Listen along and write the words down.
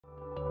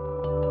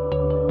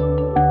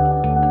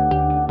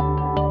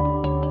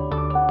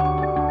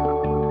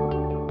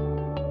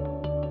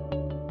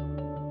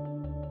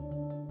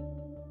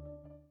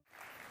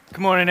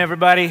Good morning,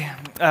 everybody.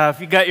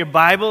 If you got your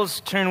Bibles,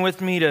 turn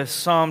with me to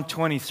Psalm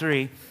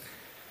 23.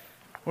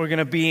 We're going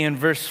to be in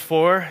verse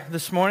 4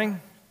 this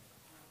morning.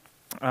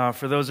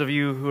 For those of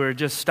you who are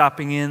just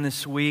stopping in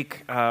this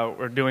week,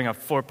 we're doing a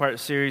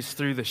four-part series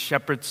through the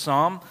Shepherd's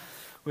Psalm.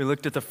 We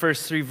looked at the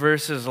first three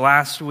verses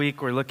last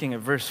week. We're looking at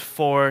verse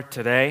 4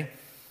 today.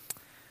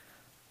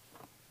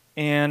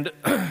 And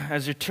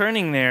as you're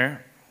turning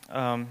there,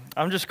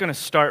 I'm just going to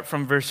start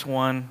from verse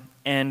 1,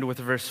 end with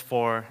verse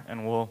 4,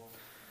 and we'll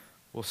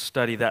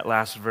study that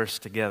last verse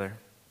together.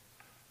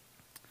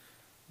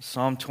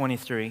 Psalm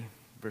 23,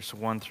 verse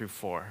 1 through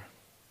 4.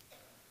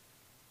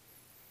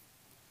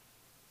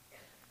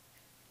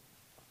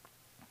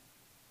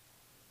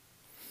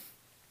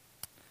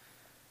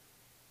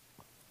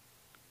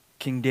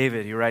 King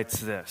David, he writes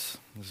this.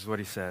 This is what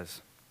he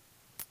says.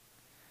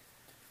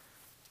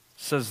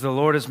 He says, "The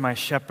Lord is my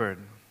shepherd,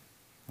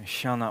 I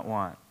shall not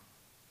want.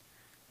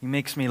 He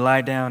makes me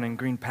lie down in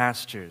green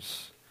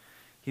pastures.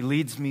 He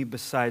leads me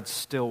beside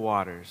still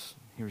waters.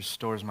 He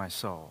restores my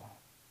soul.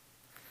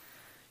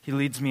 He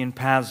leads me in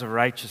paths of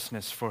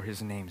righteousness for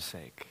his name's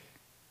sake."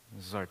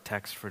 This is our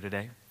text for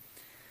today.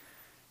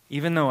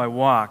 "Even though I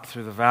walk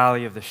through the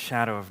valley of the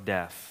shadow of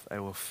death, I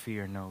will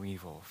fear no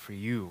evil, for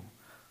you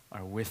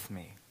are with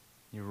me.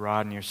 Your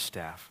rod and your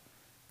staff,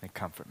 they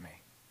comfort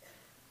me."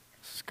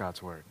 This is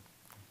God's word.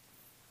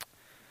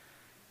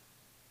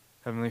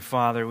 Heavenly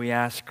Father, we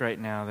ask right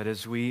now that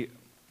as we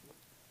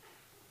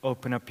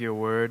open up your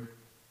word,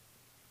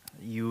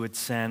 you would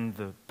send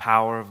the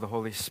power of the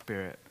Holy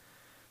Spirit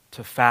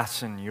to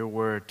fasten your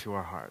word to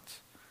our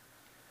hearts.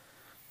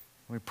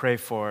 We pray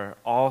for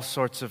all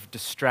sorts of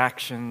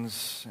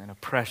distractions and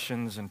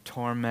oppressions and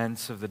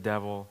torments of the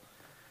devil,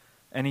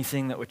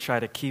 anything that would try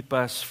to keep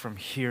us from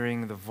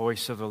hearing the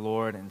voice of the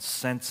Lord and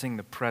sensing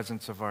the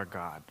presence of our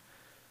God.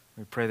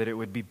 We pray that it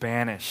would be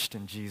banished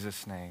in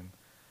Jesus' name.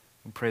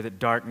 We pray that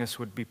darkness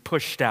would be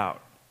pushed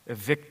out,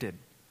 evicted,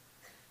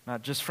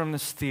 not just from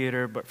this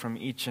theater, but from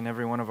each and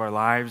every one of our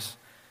lives,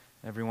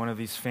 every one of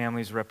these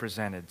families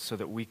represented, so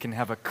that we can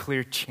have a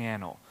clear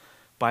channel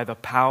by the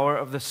power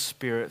of the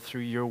Spirit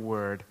through your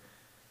word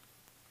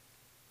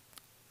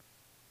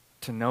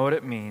to know what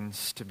it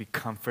means to be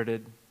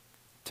comforted,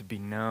 to be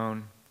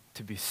known,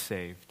 to be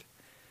saved.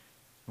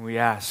 And we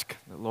ask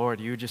that, Lord,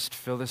 you just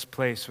fill this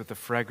place with the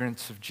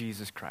fragrance of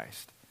Jesus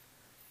Christ.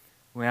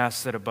 We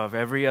ask that above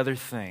every other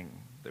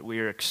thing that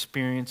we are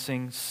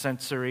experiencing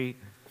sensory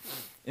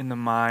in the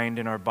mind,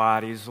 in our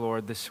bodies,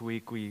 Lord, this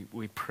week, we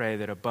pray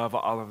that above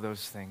all of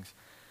those things,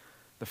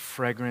 the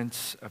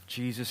fragrance of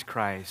Jesus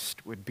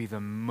Christ would be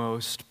the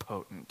most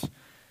potent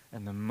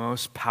and the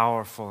most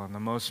powerful and the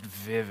most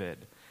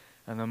vivid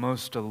and the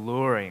most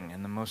alluring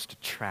and the most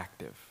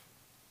attractive.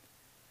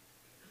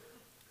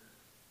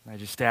 I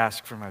just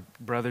ask for my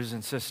brothers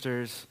and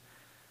sisters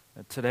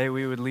that today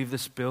we would leave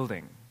this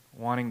building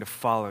wanting to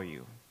follow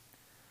you,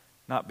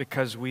 not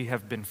because we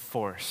have been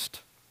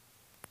forced,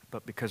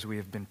 but because we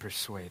have been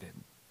persuaded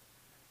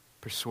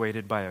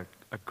by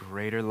a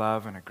greater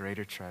love and a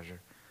greater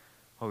treasure.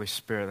 Holy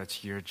Spirit,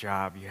 that's your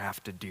job. You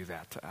have to do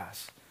that to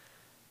us.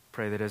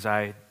 Pray that as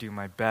I do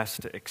my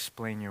best to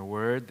explain your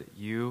word, that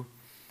you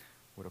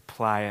would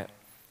apply it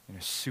in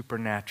a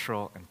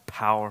supernatural and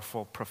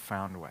powerful,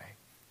 profound way.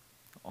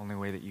 The only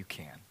way that you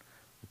can.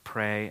 We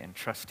pray and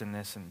trust in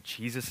this in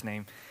Jesus'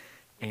 name.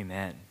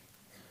 Amen.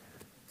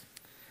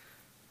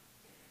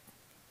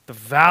 The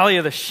valley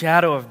of the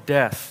shadow of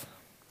death.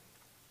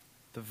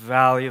 The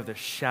valley of the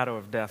shadow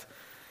of death.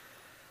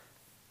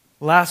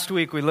 Last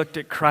week we looked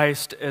at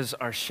Christ as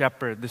our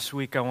shepherd. This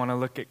week I want to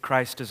look at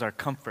Christ as our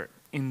comfort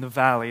in the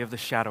valley of the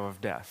shadow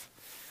of death.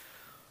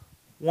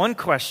 One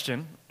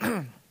question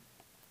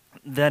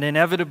that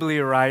inevitably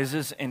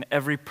arises in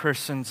every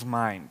person's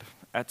mind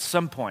at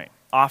some point.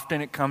 Often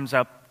it comes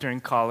up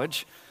during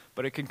college,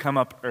 but it can come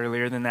up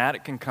earlier than that.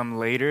 It can come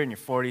later in your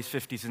 40s,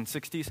 50s, and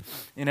 60s.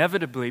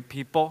 Inevitably,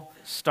 people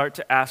start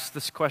to ask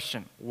this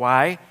question: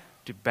 why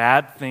do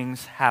bad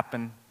things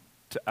happen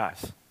to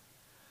us?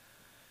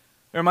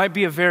 There might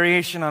be a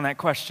variation on that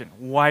question.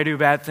 Why do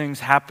bad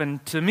things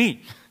happen to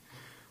me?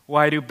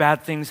 Why do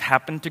bad things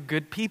happen to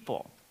good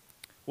people?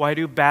 Why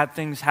do bad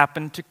things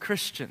happen to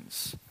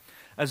Christians?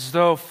 As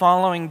though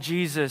following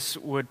Jesus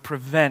would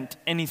prevent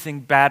anything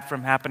bad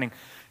from happening.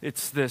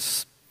 It's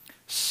this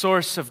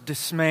source of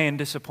dismay and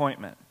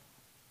disappointment.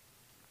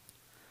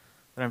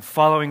 That I'm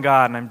following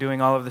God and I'm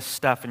doing all of this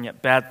stuff, and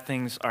yet bad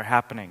things are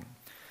happening.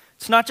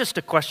 It's not just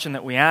a question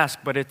that we ask,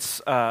 but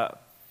it's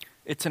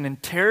an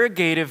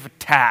interrogative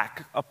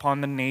attack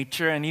upon the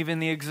nature and even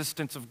the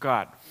existence of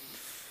God.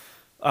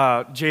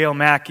 J.L.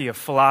 Mackie, a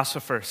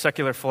philosopher,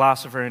 secular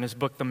philosopher, in his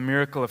book, The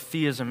Miracle of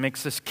Theism,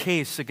 makes this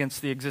case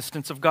against the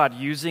existence of God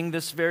using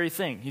this very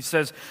thing. He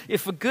says,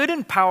 if a good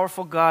and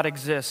powerful God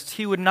exists,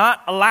 he would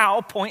not allow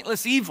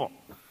pointless evil.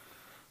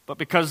 But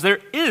because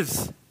there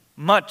is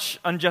much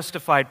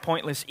unjustified,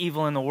 pointless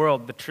evil in the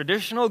world, the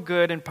traditional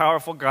good and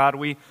powerful God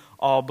we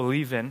all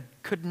believe in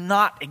could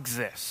not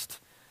exist.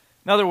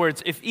 In other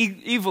words, if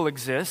evil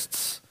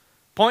exists,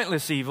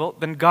 pointless evil,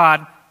 then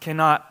God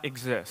cannot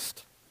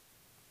exist.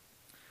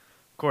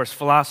 course,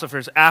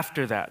 philosophers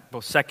after that,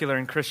 both secular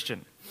and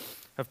Christian,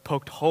 have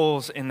poked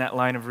holes in that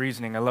line of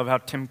reasoning. I love how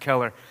Tim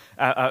Keller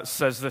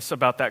says this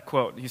about that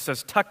quote. He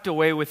says, tucked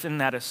away within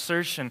that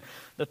assertion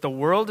that the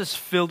world is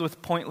filled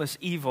with pointless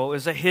evil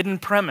is a hidden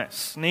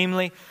premise,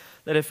 namely,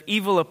 that if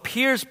evil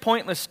appears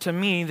pointless to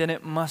me, then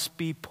it must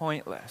be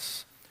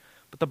pointless.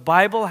 But the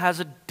Bible has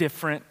a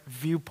different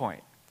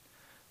viewpoint.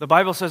 The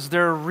Bible says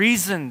there are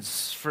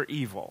reasons for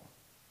evil.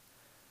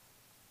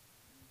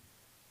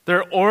 There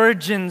are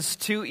origins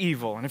to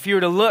evil. And if you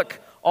were to look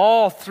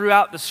all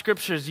throughout the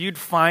Scriptures, you'd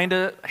find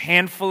a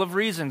handful of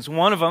reasons.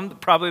 One of them,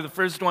 probably the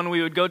first one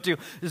we would go to,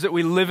 is that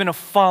we live in a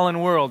fallen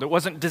world. It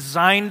wasn't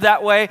designed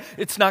that way.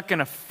 It's not going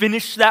to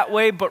finish that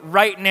way. But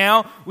right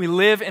now, we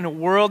live in a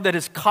world that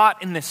is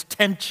caught in this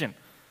tension.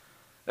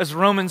 As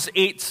Romans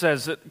 8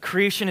 says, that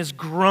creation is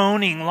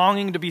groaning,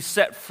 longing to be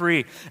set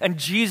free. And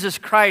Jesus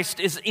Christ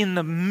is in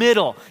the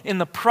middle, in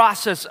the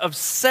process of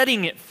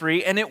setting it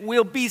free, and it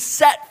will be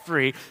set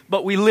free.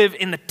 But we live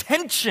in the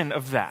tension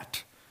of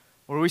that,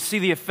 where we see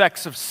the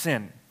effects of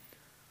sin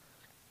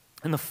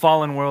in the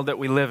fallen world that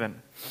we live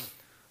in.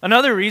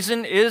 Another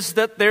reason is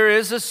that there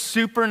is a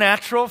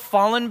supernatural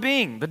fallen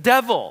being, the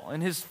devil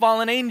and his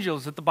fallen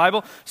angels that the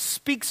Bible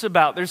speaks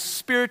about. There's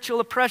spiritual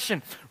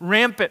oppression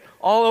rampant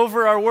all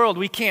over our world.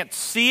 We can't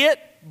see it,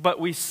 but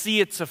we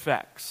see its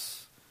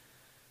effects.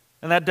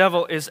 And that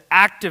devil is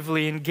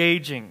actively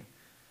engaging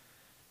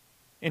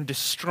in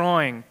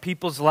destroying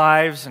people's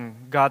lives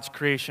and God's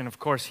creation. Of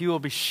course, he will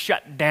be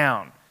shut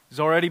down. He's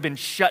already been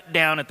shut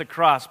down at the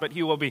cross, but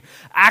he will be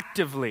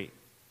actively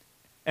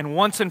and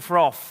once and for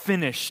all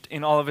finished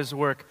in all of his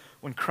work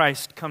when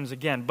Christ comes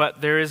again.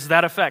 But there is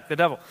that effect, the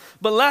devil.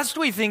 But lest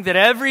we think that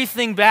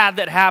everything bad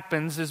that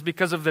happens is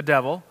because of the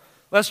devil,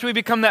 lest we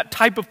become that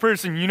type of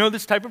person, you know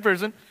this type of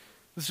person,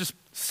 that's just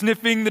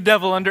sniffing the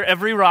devil under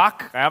every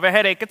rock. I have a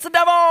headache, it's the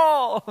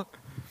devil!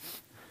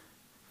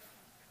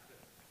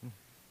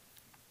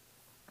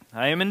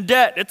 I am in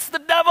debt, it's the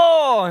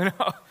devil! You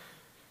know?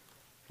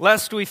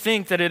 Lest we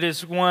think that it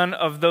is one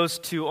of those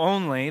two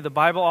only, the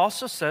Bible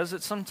also says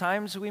that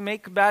sometimes we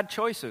make bad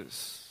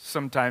choices.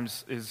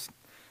 Sometimes is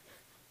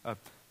a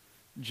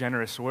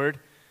generous word.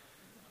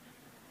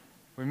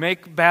 We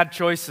make bad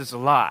choices a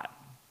lot.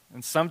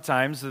 And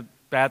sometimes the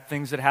bad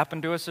things that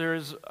happen to us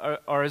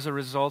are as a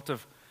result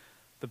of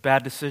the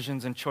bad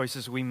decisions and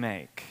choices we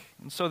make.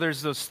 And so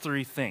there's those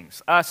three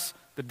things: us,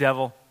 the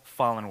devil,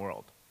 fallen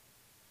world.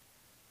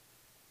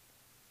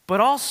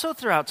 But also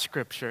throughout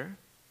Scripture,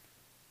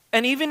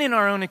 and even in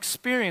our own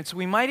experience,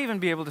 we might even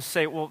be able to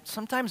say, well,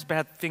 sometimes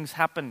bad things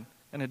happen,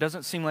 and it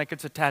doesn't seem like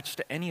it's attached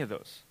to any of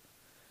those.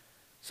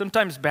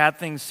 Sometimes bad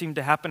things seem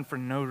to happen for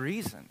no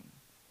reason.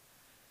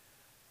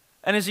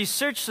 And as you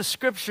search the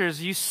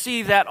Scriptures, you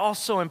see that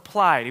also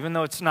implied, even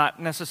though it's not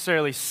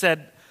necessarily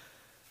said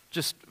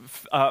just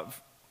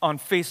on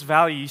face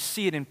value, you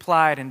see it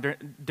implied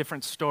in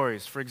different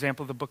stories. For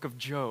example, the book of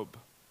Job,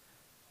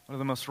 one of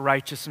the most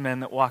righteous men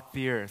that walked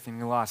the earth, and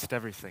he lost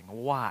everything.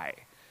 Why?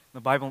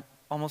 The Bible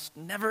almost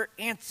never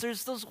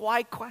answers those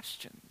why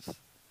questions.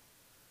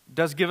 It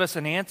does give us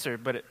an answer,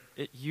 but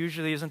it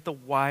usually isn't the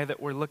why that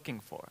we're looking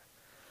for.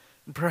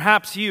 And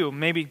perhaps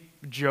maybe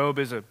Job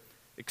is an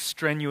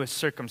extraneous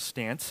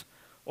circumstance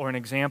or an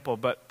example,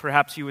 but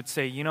perhaps you would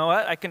say, you know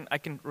what, I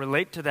can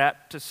relate to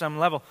that to some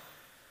level.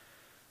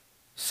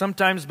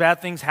 Sometimes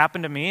bad things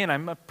happen to me, and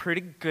I'm a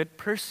pretty good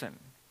person.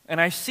 And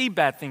I see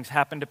bad things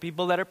happen to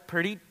people that are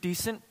pretty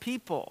decent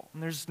people.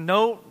 And there's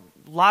no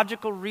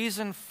logical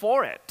reason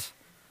for it.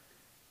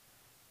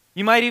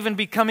 You might even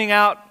be coming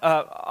out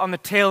on the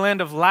tail end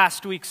of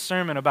last week's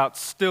sermon about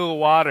still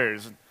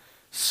waters, and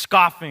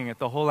scoffing at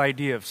the whole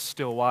idea of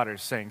still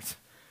waters, saying,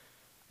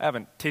 I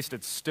haven't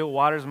tasted still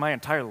waters my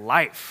entire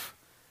life.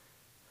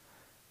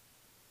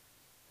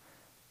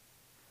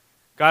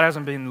 God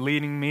hasn't been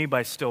leading me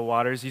by still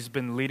waters. He's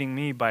been leading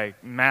me by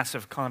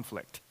massive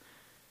conflict.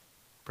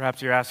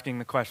 Perhaps you're asking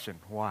the question,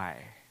 why?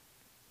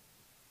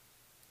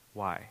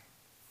 Why?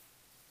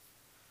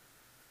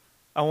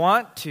 I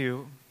want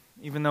to,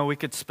 even though we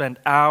could spend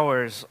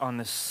hours on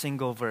this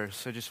single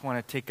verse, I just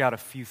want to take out a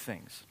few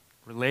things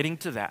relating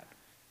to that.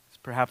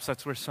 Perhaps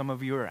that's where some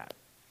of you are at.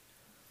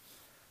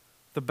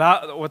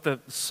 What the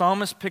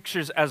psalmist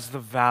pictures as the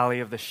valley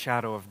of the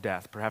shadow of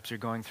death. Perhaps you're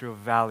going through a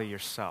valley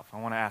yourself.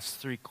 I want to ask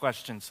 3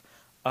 questions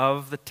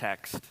of the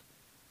text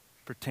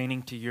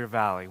pertaining to your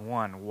valley.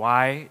 1,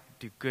 why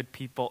do good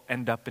people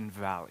end up in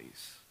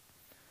valleys?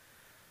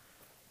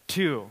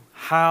 2,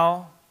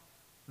 how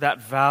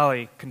that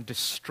valley can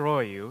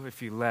destroy you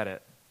if you let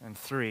it. And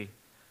 3,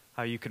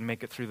 how you can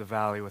make it through the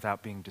valley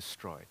without being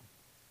destroyed.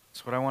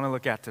 That's what I want to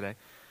look at today.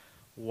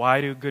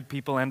 Why do good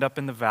people end up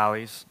in the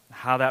valleys?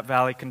 How that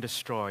valley can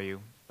destroy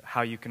you.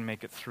 How you can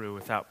make it through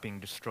without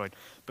being destroyed.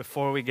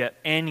 Before we get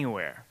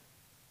anywhere,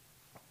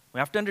 we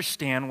have to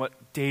understand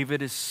what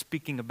David is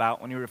speaking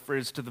about when he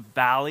refers to the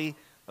valley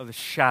of the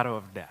shadow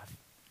of death.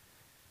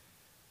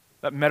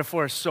 That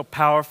metaphor is so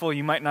powerful,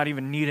 you might not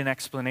even need an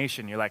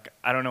explanation. You're like,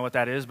 I don't know what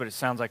that is, but it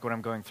sounds like what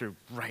I'm going through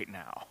right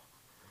now.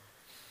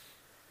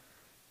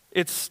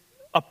 It's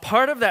a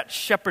part of that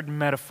shepherd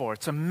metaphor,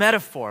 it's a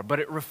metaphor, but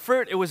it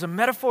was a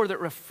metaphor that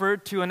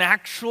referred to an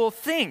actual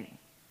thing,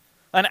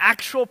 an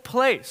actual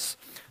place.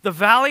 The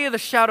valley of the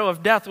shadow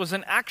of death was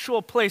an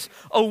actual place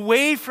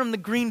away from the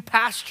green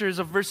pastures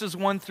of verses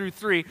 1 through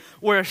 3,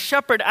 where a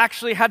shepherd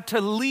actually had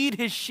to lead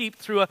his sheep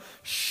through a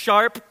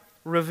sharp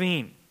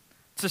ravine.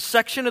 It's a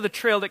section of the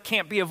trail that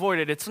can't be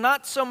avoided. It's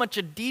not so much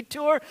a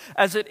detour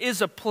as it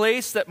is a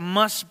place that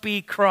must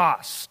be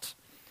crossed.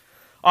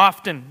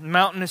 Often,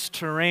 mountainous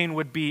terrain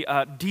would be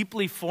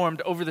deeply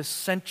formed over the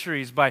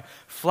centuries by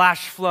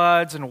flash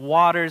floods and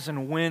waters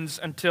and winds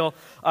until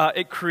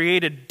it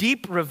created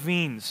deep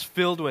ravines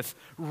filled with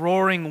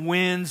roaring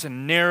winds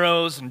and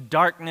narrows and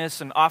darkness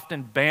and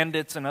often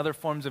bandits and other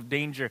forms of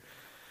danger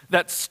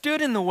that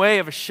stood in the way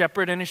of a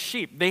shepherd and his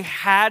sheep. They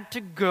had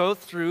to go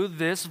through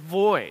this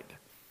void.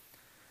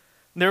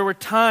 There were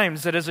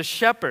times that as a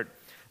shepherd,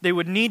 they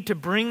would need to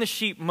bring the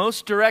sheep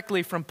most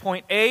directly from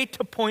point A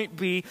to point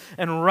B,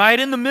 and right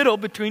in the middle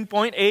between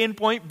point A and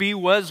point B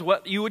was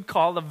what you would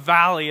call the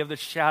valley of the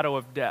shadow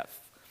of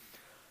death.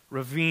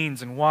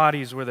 Ravines and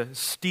wadis where the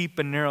steep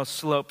and narrow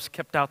slopes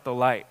kept out the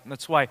light. And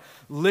that's why,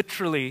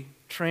 literally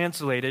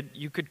translated,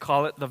 you could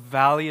call it the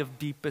valley of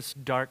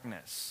deepest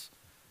darkness.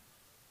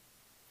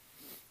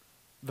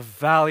 The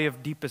valley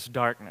of deepest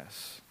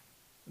darkness.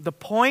 The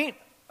point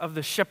of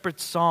the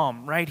shepherd's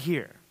psalm right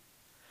here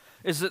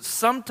is that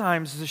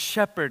sometimes the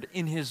shepherd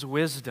in his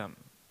wisdom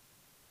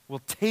will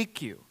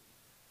take you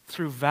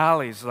through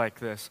valleys like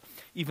this,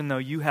 even though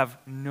you have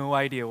no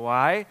idea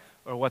why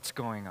or what's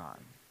going on.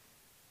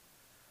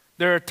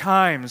 There are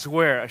times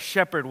where a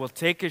shepherd will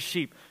take his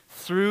sheep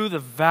through the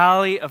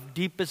valley of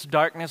deepest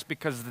darkness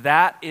because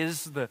that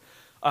is the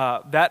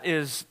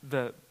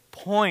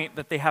point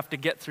that they have to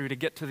get through to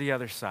get to the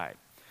other side.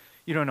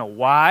 You don't know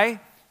why.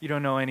 You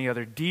don't know any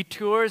other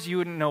detours. You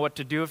wouldn't know what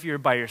to do if you were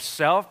by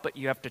yourself, but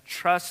you have to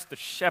trust the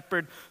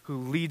shepherd who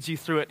leads you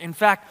through it. In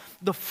fact,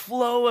 the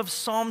flow of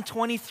Psalm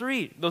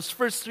 23, those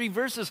first 3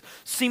 verses,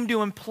 seem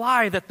to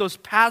imply that those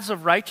paths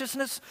of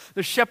righteousness,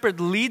 the shepherd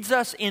leads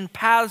us in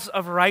paths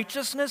of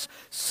righteousness,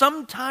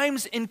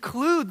 sometimes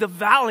include the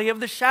valley of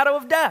the shadow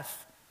of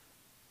death.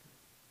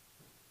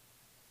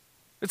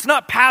 It's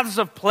not paths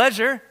of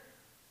pleasure.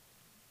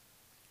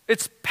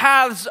 It's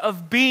paths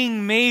of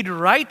being made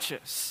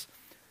righteous.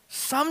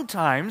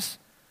 Sometimes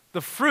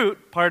the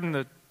fruit, pardon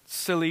the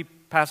silly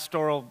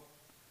pastoral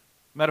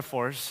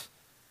metaphors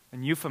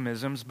and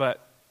euphemisms,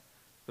 but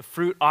the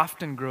fruit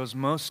often grows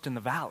most in the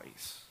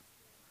valleys.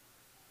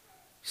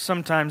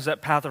 Sometimes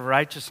that path of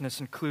righteousness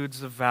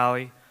includes the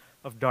valley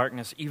of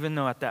darkness, even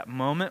though at that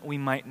moment we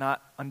might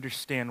not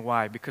understand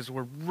why, because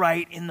we're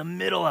right in the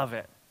middle of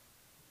it.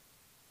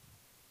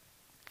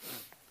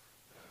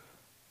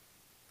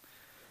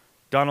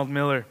 Donald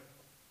Miller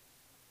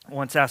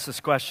once asked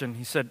this question.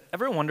 He said,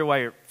 "Ever wonder why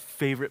your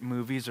favorite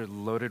movies are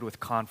loaded with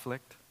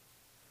conflict?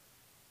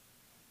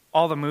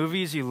 All the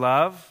movies you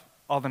love,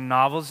 all the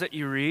novels that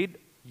you read,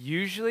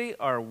 usually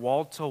are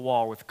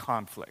wall-to-wall with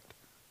conflict.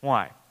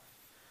 Why?"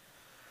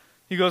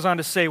 He goes on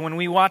to say, when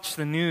we watch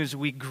the news,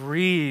 we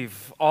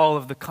grieve all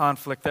of the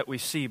conflict that we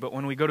see, but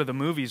when we go to the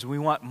movies, we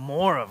want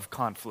more of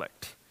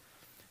conflict.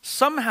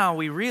 Somehow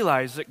we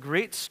realize that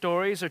great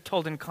stories are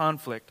told in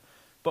conflict,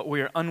 but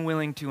we are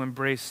unwilling to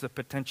embrace the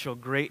potential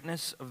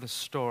greatness of the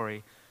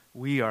story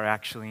we are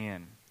actually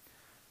in.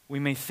 We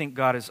may think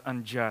God is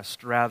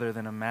unjust rather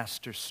than a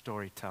master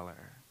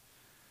storyteller.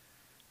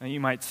 Now you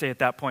might say at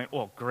that point,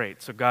 "Oh,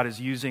 great, so God is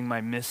using my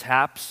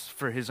mishaps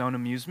for his own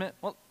amusement?"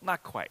 Well,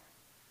 not quite.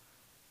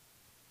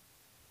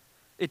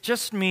 It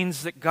just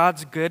means that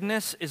God's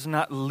goodness is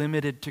not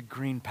limited to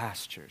green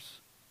pastures.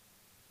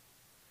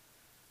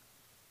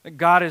 That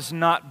God is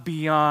not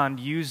beyond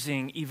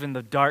using even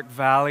the dark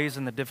valleys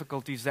and the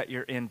difficulties that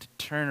you're in to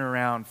turn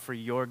around for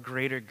your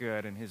greater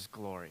good and his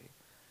glory.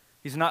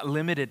 He's not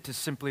limited to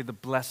simply the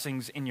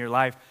blessings in your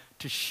life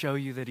to show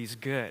you that he's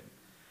good.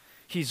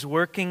 He's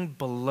working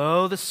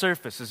below the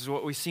surface. This is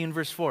what we see in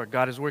verse 4.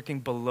 God is working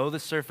below the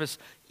surface,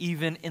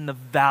 even in the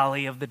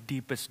valley of the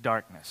deepest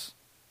darkness.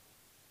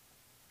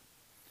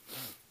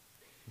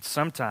 And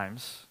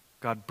sometimes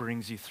God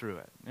brings you through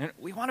it. And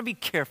we want to be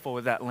careful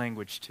with that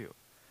language too.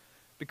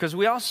 Because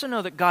we also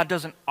know that God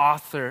doesn't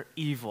author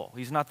evil.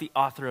 He's not the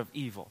author of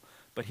evil.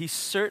 But he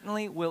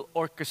certainly will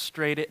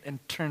orchestrate it and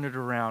turn it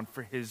around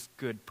for his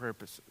good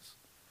purposes.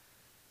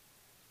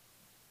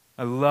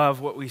 I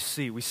love what we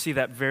see. We see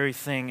that very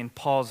thing in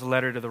Paul's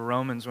letter to the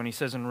Romans when he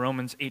says in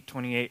Romans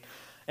 8:28,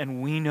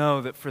 "And we know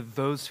that for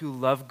those who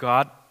love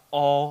God,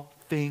 all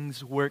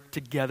things work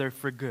together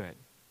for good.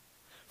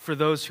 For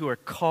those who are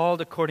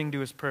called according to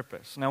his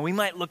purpose." Now, we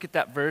might look at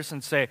that verse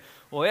and say,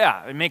 well,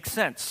 yeah, it makes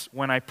sense.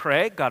 When I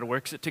pray, God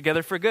works it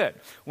together for good.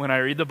 When I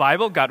read the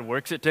Bible, God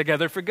works it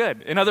together for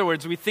good. In other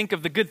words, we think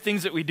of the good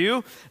things that we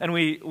do, and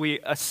we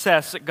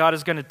assess that God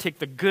is going to take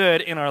the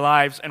good in our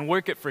lives and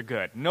work it for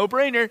good. No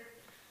brainer.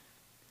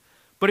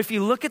 But if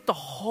you look at the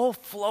whole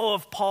flow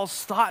of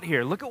Paul's thought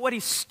here, look at what he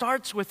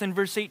starts with in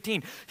verse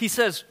 18. He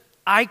says,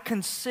 "I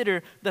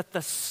consider that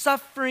the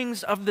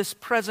sufferings of this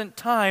present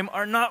time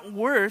are not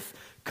worth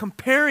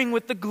comparing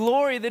with the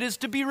glory that is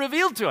to be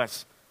revealed to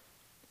us.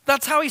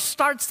 That's how he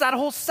starts that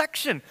whole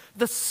section,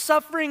 the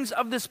sufferings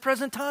of this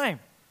present time.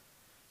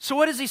 So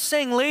what is he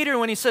saying later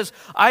when he says,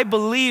 I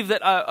believe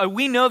that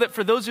we know that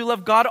for those who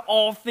love God,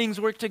 all things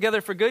work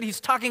together for good? He's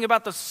talking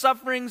about the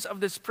sufferings of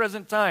this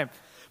present time.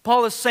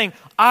 Paul is saying,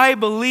 I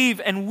believe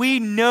and we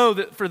know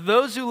that for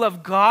those who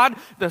love God,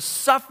 the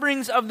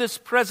sufferings of this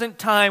present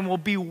time will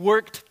be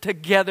worked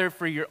together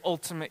for your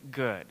ultimate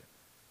good.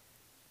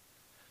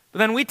 But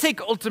then we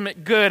take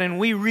ultimate good and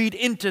we read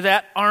into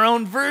that our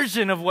own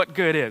version of what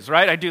good is,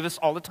 right? I do this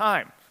all the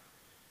time.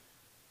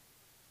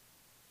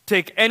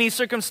 Take any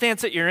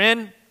circumstance that you're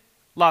in,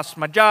 lost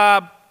my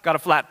job, got a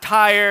flat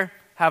tire,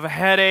 have a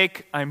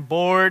headache, I'm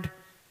bored,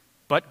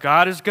 but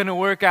God is going to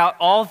work out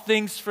all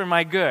things for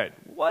my good.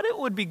 What it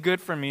would be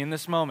good for me in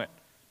this moment?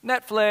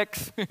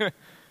 Netflix.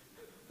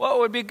 What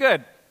would be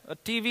good? A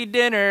TV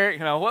dinner.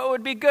 What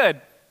would be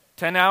good?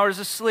 10 hours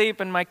of sleep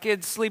and my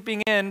kids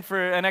sleeping in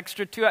for an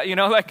extra 2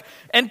 hours.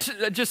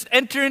 Just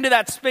enter into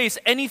that space,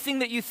 anything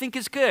that you think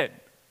is good.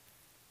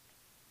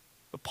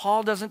 But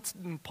Paul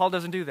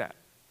doesn't do that.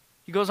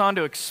 He goes on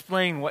to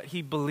explain what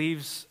he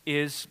believes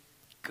is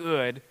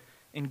good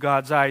in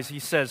God's eyes. He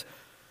says,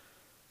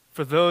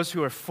 for those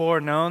who are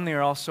foreknown, they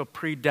are also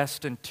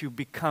predestined to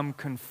become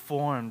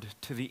conformed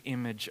to the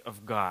image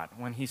of God.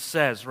 When he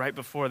says right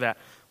before that,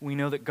 we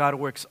know that God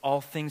works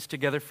all things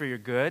together for your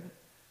good,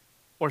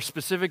 or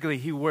specifically,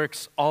 he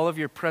works all of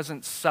your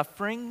present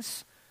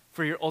sufferings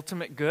for your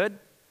ultimate good.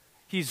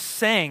 He's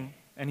saying,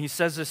 and he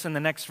says this in the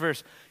next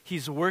verse,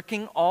 he's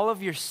working all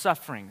of your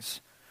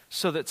sufferings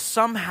so that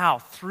somehow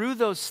through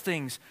those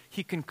things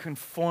he can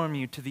conform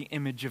you to the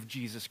image of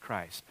Jesus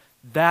Christ.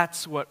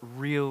 That's what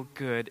real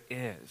good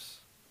is.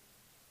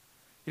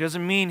 He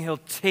doesn't mean he'll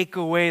take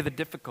away the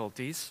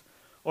difficulties,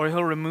 or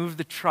he'll remove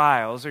the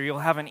trials, or you'll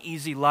have an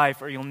easy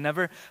life, or you'll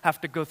never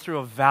have to go through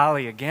a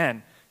valley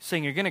again.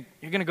 Saying you're going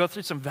to go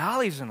through some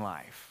valleys in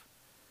life.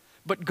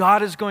 But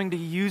God is going to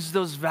use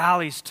those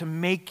valleys to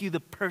make you the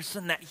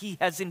person that he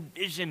has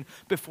envisioned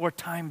before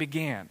time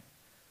began.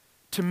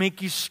 To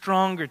make you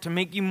stronger, to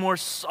make you more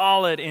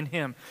solid in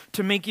him,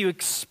 to make you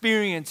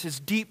experience his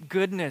deep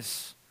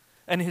goodness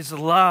and his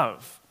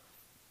love.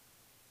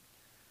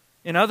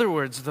 In other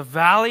words, the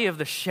valley of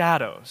the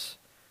shadows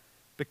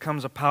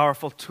becomes a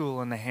powerful tool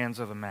in the hands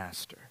of the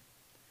master.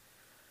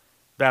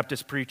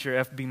 Baptist preacher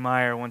F.B.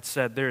 Meyer once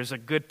said, there is a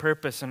good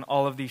purpose in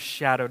all of these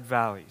shadowed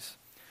valleys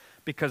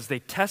because they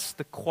test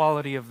the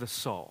quality of the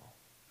soul.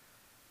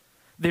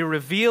 They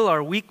reveal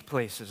our weak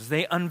places.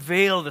 They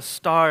unveil the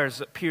stars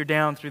that peer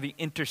down through the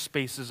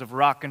interspaces of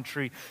rock and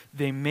tree.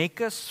 They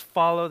make us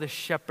follow the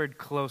shepherd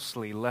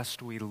closely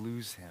lest we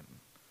lose him.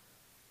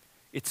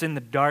 It's in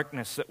the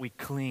darkness that we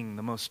cling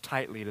the most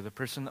tightly to the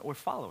person that we're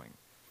following.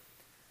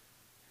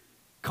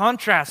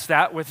 Contrast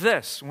that with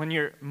this. When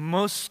you're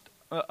most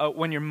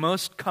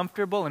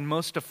comfortable and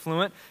most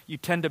affluent, you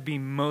tend to be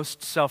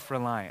most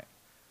self-reliant.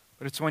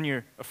 But it's when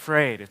you're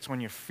afraid, it's when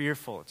you're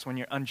fearful, it's when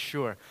you're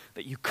unsure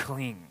that you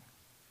cling.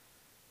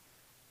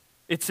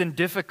 It's in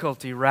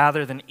difficulty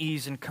rather than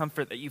ease and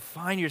comfort that you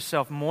find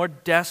yourself more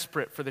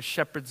desperate for the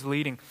shepherd's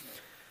leading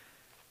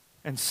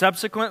and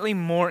subsequently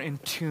more in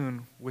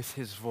tune with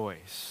his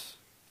voice.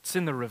 It's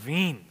in the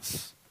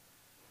ravines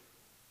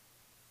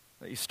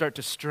that you start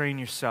to strain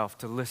yourself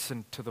to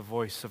listen to the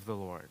voice of the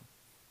Lord.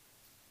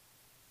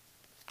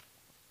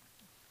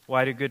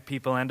 Why do good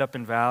people end up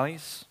in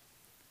valleys?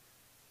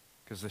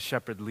 Because the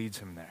shepherd leads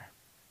him there.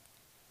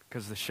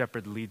 Because the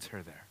shepherd leads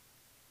her there.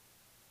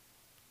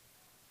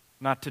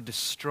 Not to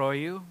destroy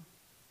you,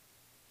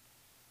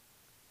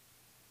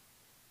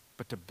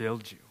 but to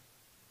build you.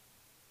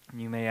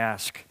 And you may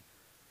ask,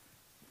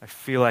 I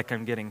feel like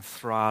I'm getting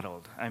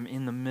throttled. I'm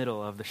in the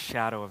middle of the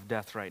shadow of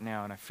death right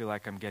now, and I feel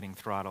like I'm getting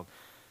throttled.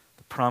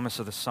 The promise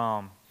of the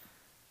psalm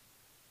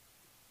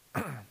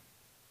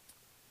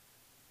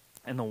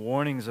and the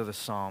warnings of the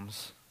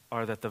Psalms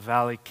are that the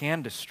valley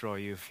can destroy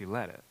you if you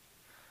let it.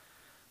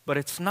 But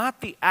it's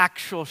not the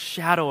actual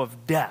shadow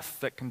of death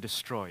that can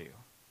destroy you.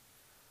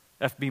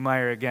 F.B.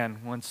 Meyer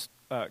again once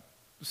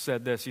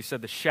said this. He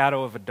said, the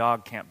shadow of a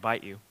dog can't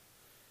bite you.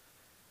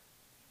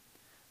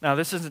 Now,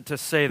 this isn't to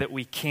say that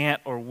we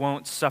can't or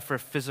won't suffer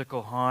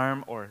physical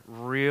harm or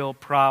real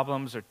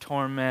problems or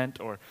torment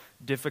or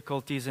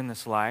difficulties in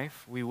this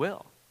life. We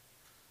will.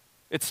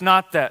 It's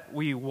not that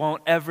we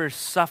won't ever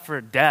suffer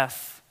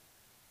death.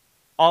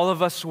 All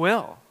of us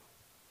will.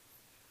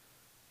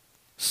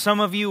 Some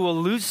of you will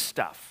lose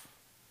stuff.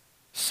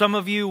 Some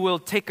of you will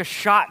take a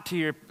shot to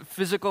your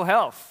physical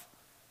health,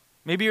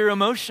 maybe your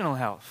emotional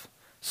health.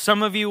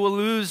 Some of you will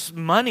lose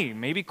money,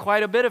 maybe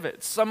quite a bit of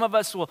it. Some of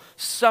us will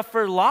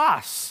suffer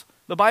loss.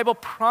 The Bible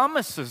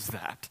promises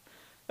that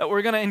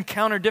we're going to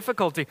encounter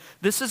difficulty.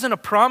 This isn't a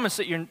promise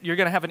that you're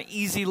going to have an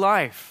easy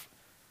life.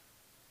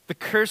 The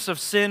curse of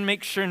sin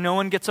makes sure no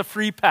one gets a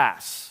free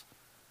pass.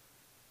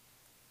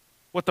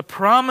 What the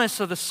promise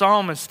of the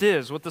psalmist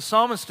is, what the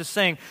psalmist is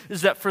saying,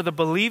 is that for the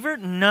believer,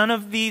 none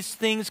of these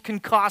things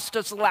can cost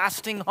us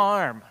lasting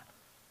harm.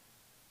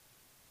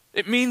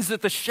 It means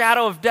that the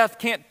shadow of death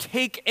can't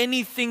take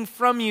anything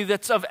from you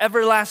that's of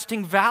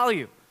everlasting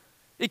value.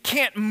 It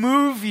can't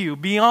move you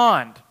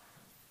beyond.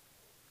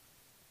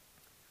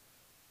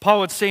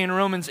 Paul would say in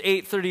Romans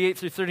 8:38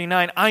 through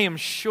 39, I am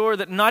sure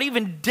that not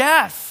even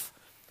death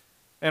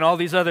and all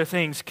these other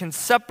things can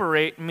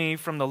separate me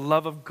from the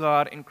love of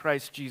God in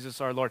Christ Jesus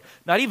our Lord.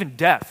 Not even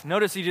death.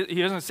 Notice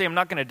he doesn't say I'm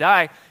not going to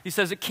die. He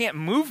says it can't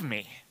move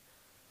me.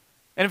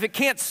 And if it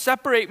can't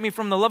separate me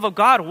from the love of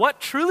God, what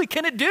truly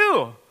can it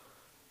do?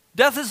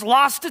 Death has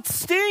lost its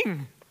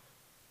sting.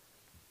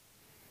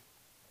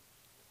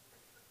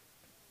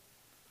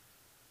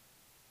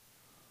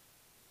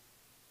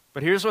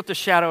 But here's what the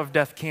shadow of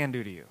death can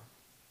do to you.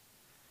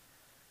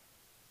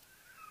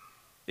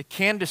 It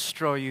can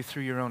destroy you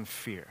through your own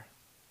fear.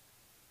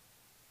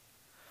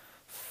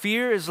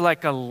 Fear is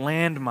like a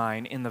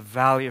landmine in the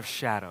valley of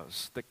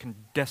shadows that can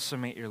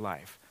decimate your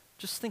life.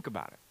 Just think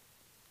about it.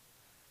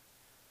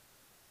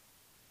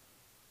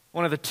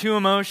 One of the two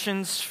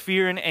emotions,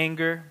 fear and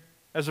anger,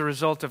 as a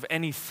result of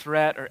any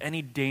threat or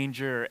any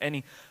danger or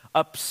any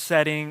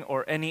upsetting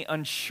or any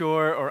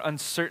unsure or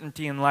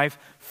uncertainty in life,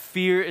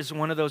 fear is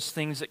one of those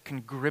things that can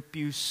grip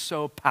you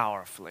so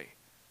powerfully.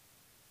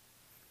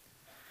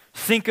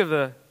 Think of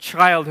the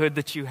childhood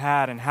that you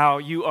had and how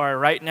you are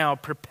right now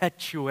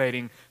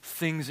perpetuating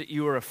things that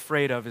you were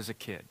afraid of as a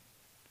kid.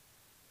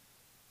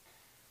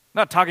 I'm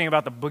not talking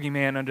about the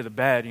boogeyman under the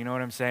bed, you know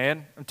what I'm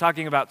saying? I'm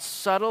talking about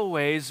subtle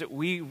ways that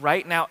we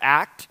right now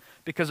act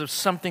because of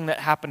something that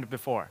happened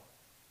before.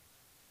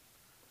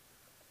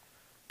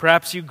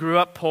 Perhaps you grew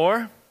up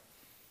poor,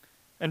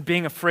 and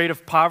being afraid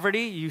of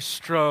poverty, you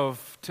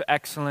strove to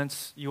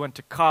excellence. You went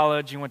to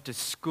college, you went to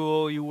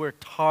school, you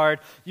worked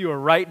hard. You are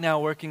right now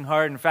working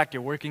hard. In fact,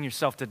 you're working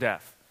yourself to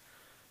death.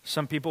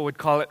 Some people would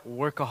call it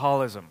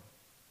workaholism.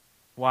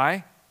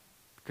 Why?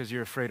 Because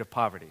you're afraid of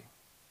poverty.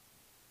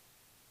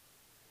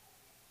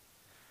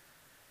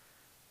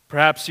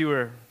 Perhaps you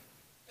were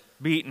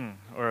beaten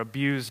or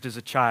abused as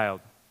a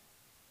child,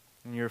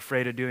 and you're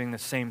afraid of doing the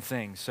same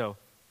thing, so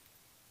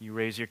you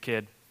raise your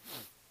kid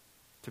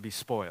to be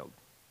spoiled.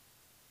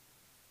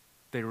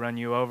 They run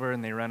you over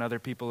and they run other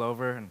people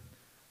over, and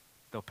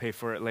they'll pay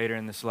for it later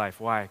in this life.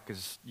 Why?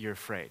 Because you're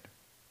afraid.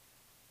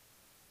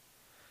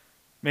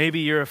 Maybe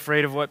you're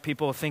afraid of what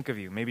people will think of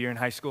you. Maybe you're in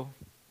high school,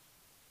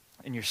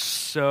 and you're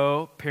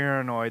so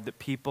paranoid that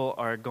people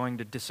are going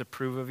to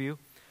disapprove of you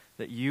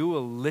that you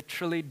will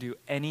literally do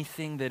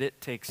anything that it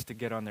takes to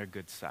get on their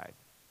good side.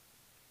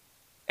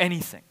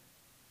 Anything.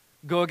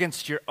 Go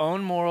against your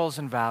own morals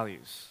and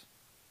values.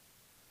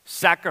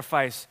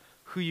 Sacrifice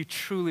who you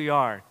truly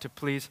are to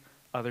please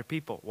other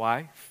people.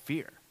 Why?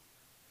 Fear.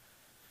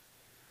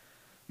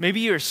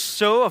 Maybe you're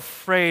so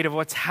afraid of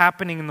what's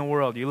happening in the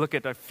world. You look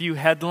at a few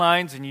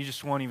headlines and you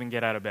just won't even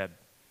get out of bed.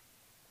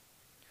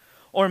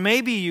 Or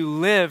maybe you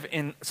live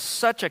in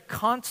such a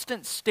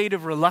constant state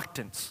of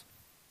reluctance.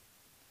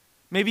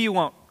 Maybe you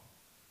won't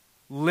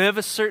live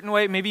a certain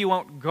way. Maybe you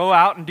won't go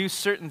out and do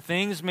certain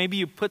things. Maybe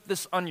you put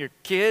this on your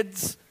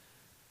kids.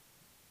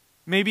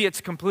 Maybe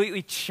it's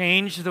completely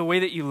changed the way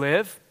that you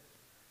live.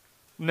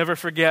 Never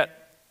forget,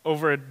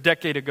 over a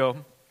decade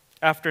ago,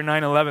 after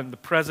 9/11, the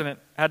president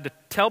had to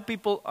tell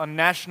people on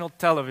national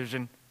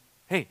television,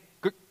 hey,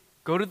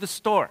 go to the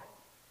store.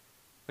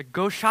 Like,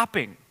 go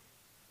shopping.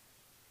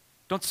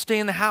 Don't stay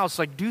in the house.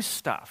 Like, do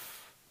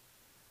stuff.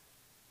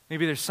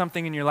 Maybe there's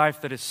something in your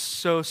life that is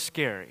so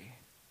scary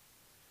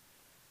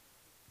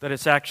that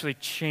it's actually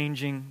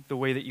changing the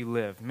way that you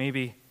live.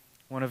 Maybe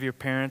one of your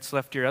parents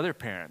left your other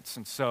parents,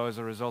 and so as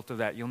a result of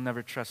that, you'll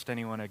never trust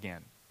anyone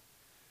again.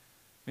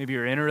 Maybe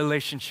you're in a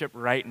relationship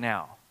right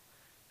now,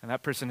 and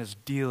that person is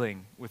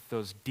dealing with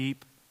those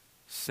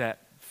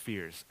deep-set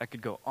fears. I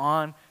could go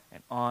on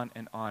and on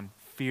and on.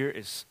 Fear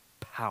is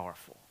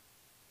powerful.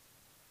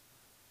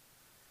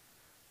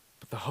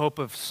 But the hope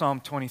of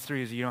Psalm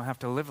 23 is you don't have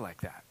to live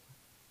like that.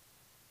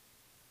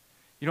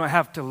 You don't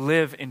have to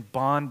live in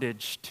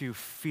bondage to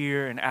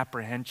fear and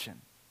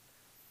apprehension.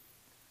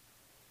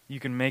 You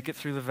can make it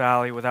through the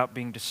valley without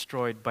being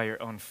destroyed by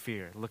your own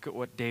fear. Look at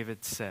what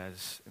David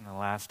says in the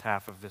last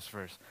half of this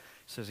verse.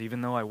 He says,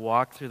 even though I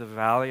walk through the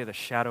valley of the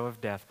shadow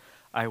of death,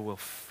 I will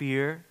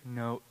fear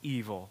no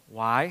evil.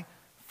 Why?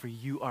 For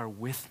you are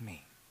with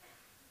me.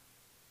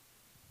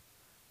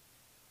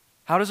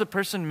 How does a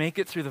person make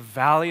it through the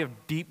valley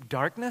of deep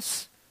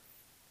darkness?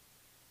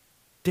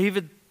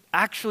 David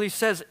actually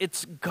says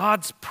it's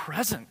God's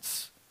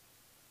presence.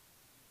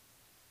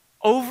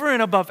 Over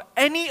and above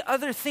any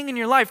other thing in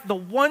your life, the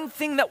one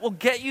thing that will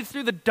get you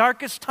through the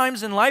darkest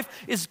times in life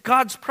is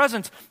God's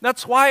presence.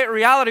 That's why at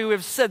Reality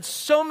we've said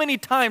so many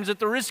times at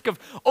the risk of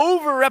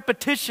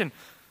over-repetition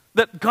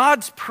that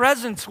God's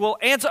presence will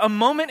answer, a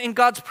moment in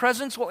God's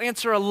presence will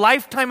answer a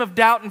lifetime of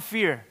doubt and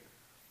fear.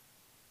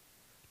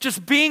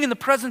 Just being in the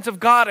presence of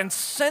God and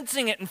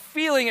sensing it and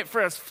feeling it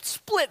for a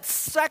split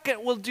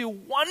second will do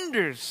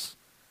wonders.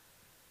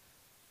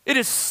 It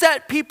has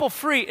set people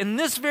free in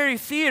this very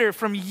theater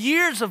from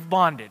years of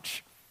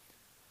bondage.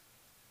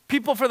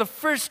 People for the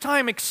first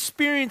time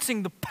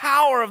experiencing the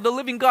power of the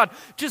living God,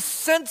 just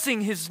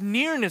sensing his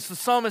nearness. The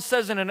psalmist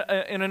says in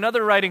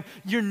another writing,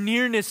 your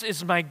nearness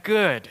is my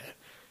good.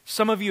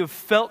 Some of you have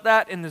felt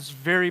that in this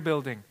very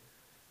building.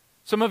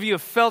 Some of you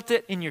have felt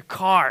it in your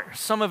car.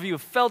 Some of you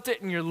have felt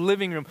it in your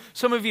living room.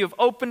 Some of you have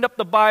opened up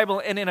the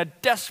Bible and in a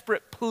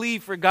desperate plea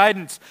for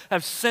guidance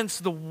have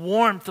sensed the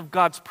warmth of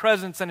God's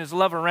presence and his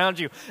love around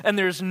you. And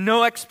there's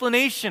no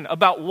explanation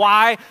about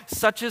why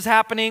such is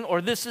happening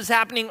or this is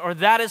happening or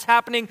that is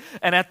happening.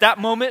 And at that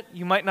moment,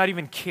 you might not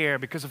even care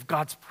because of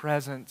God's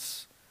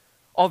presence.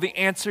 All the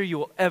answer you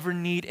will ever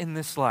need in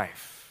this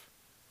life.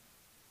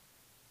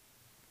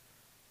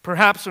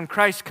 Perhaps when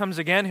Christ comes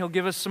again, he'll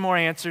give us some more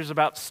answers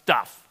about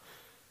stuff.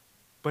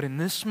 But in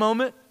this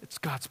moment, it's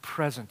God's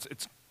presence.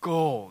 It's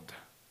gold.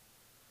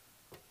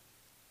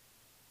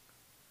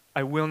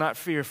 I will not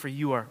fear, for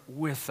you are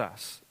with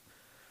us.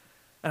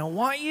 And I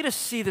want you to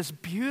see this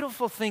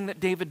beautiful thing that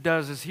David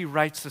does as he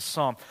writes this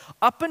psalm.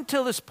 Up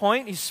until this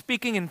point, he's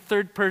speaking in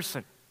third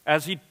person,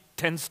 as he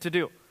tends to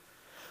do.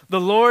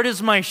 The Lord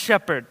is my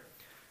shepherd.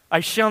 I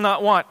shall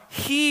not want.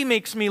 He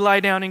makes me lie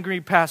down in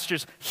green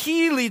pastures.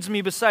 He leads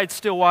me beside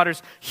still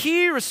waters.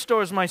 He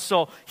restores my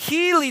soul.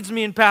 He leads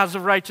me in paths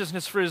of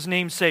righteousness for his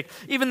name's sake.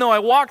 Even though I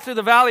walk through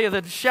the valley of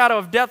the shadow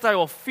of death, I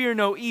will fear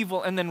no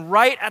evil. And then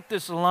right at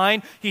this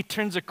line, he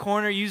turns a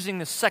corner using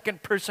the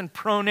second person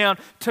pronoun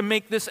to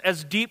make this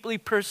as deeply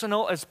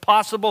personal as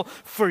possible.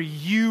 For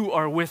you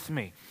are with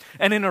me.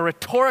 And in a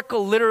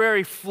rhetorical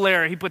literary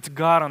flair, he puts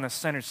God on the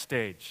center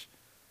stage.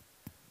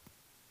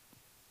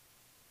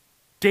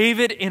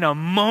 David, in a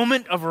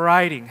moment of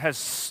writing,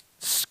 has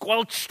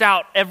squelched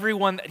out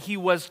everyone that he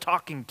was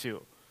talking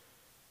to.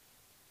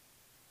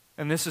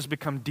 And this has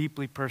become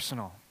deeply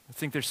personal. I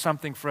think there's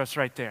something for us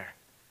right there.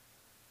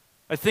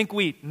 I think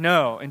we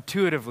know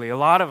intuitively, a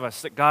lot of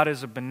us, that God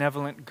is a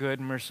benevolent,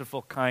 good,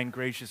 merciful, kind,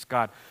 gracious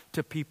God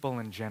to people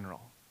in general.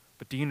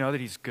 But do you know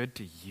that he's good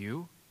to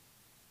you?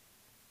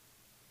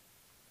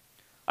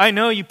 I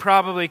know you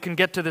probably can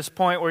get to this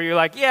point where you're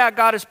like, yeah,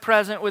 God is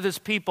present with his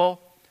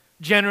people.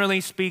 Generally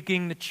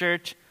speaking, the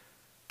church.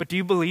 But do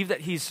you believe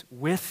that he's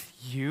with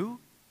you?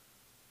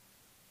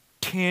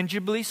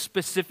 Tangibly,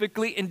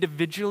 specifically,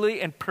 individually,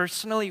 and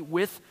personally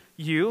with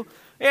you?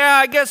 Yeah,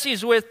 I guess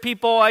he's with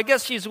people. I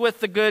guess he's with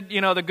the good,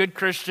 the good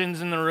Christians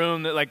in the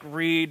room that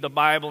read the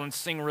Bible and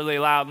sing really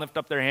loud and lift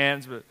up their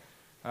hands. But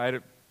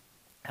I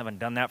haven't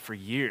done that for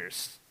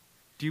years.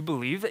 Do you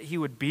believe that he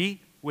would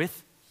be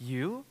with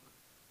you?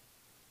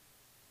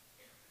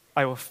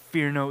 I will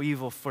fear no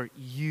evil, for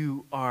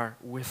you are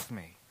with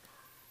me.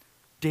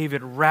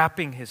 David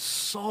wrapping his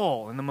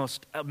soul in the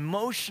most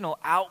emotional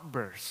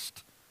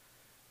outburst.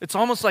 It's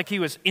almost like he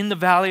was in the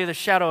valley of the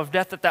shadow of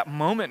death at that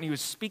moment, and he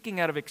was speaking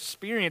out of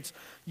experience.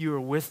 You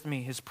are with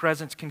me. His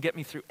presence can get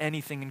me through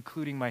anything,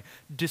 including my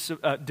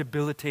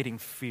debilitating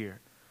fear.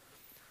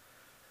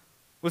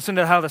 Listen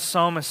to how the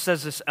psalmist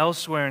says this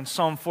elsewhere in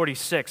Psalm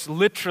 46.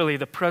 Literally,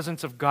 the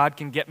presence of God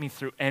can get me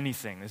through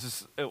anything. This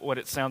is what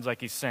it sounds like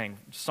he's saying.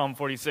 Psalm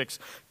 46,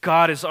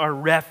 God is our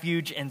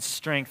refuge and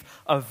strength,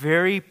 a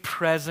very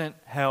present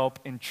help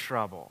in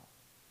trouble.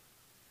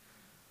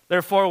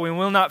 Therefore, we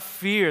will not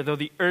fear, though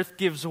the earth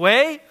gives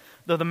way,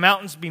 though the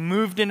mountains be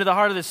moved into the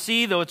heart of the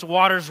sea, though its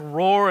waters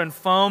roar and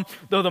foam,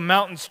 though the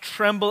mountains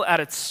tremble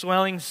at its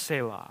swelling,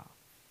 Selah.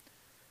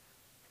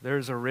 There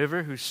is a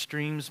river whose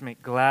streams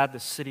make glad the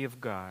city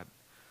of God,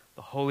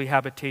 the holy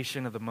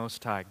habitation of the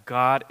Most High.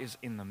 God is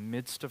in the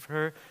midst of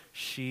her.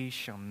 She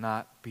shall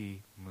not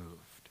be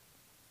moved.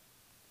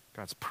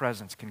 God's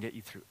presence can get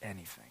you through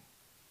anything.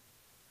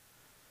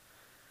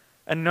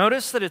 And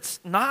notice that it's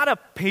not a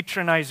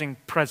patronizing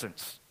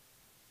presence.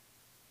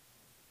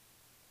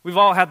 We've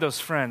all had those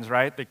friends,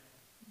 right? They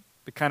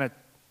kind of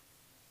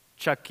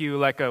chuck you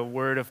like a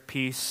word of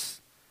peace,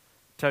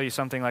 tell you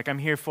something like, I'm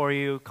here for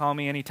you, call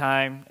me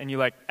anytime, and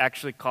you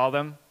actually call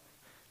them,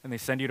 and they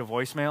send you to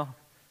voicemail.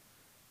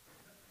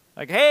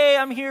 Like, hey,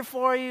 I'm here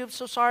for you, I'm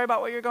so sorry about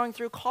what you're going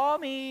through, call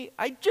me.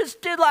 I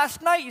just did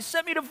last night, you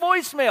sent me to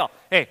voicemail.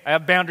 Hey, I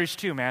have boundaries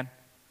too, man.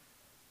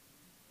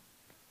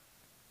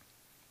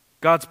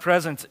 God's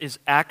presence is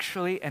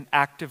actually and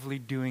actively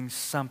doing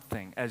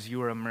something as you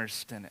are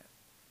immersed in it.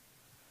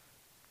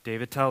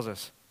 David tells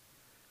us,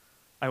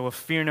 I will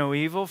fear no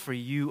evil, for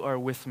you are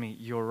with me.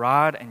 Your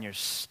rod and your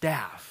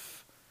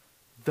staff,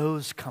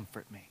 those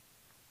comfort me.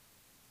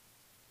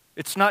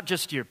 It's not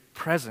just your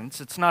presence.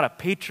 It's not a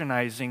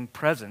patronizing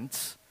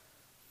presence.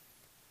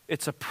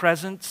 It's a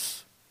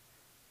presence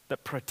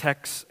that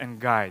protects and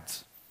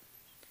guides.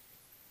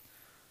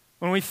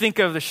 When we think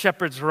of the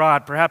shepherd's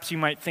rod, perhaps you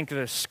might think of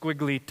the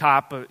squiggly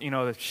top of,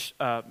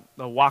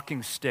 the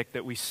walking stick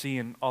that we see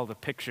in all the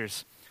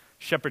pictures.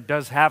 Shepherd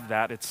does have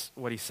that. It's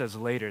what he says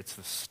later. It's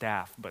the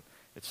staff, but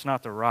it's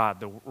not the rod.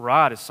 The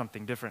rod is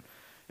something different.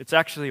 It's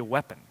actually a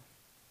weapon.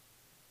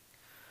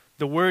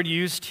 The word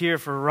used here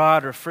for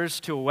rod refers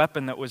to a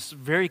weapon that was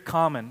very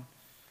common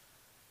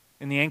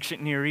in the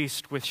ancient Near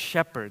East with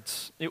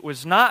shepherds. It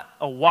was not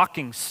a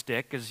walking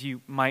stick, as you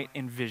might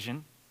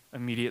envision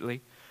immediately.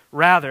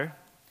 Rather,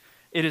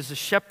 It is the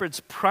shepherd's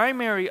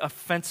primary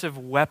offensive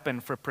weapon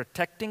for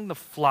protecting the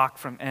flock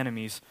from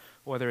enemies,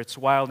 whether it's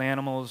wild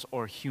animals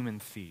or human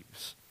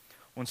thieves.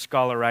 One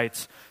scholar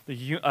writes,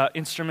 the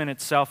instrument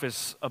itself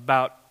is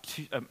about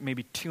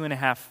maybe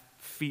 2.5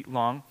 feet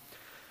long.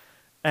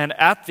 And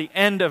at the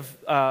end of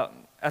that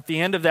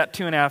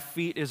 2.5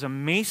 feet is a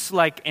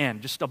mace-like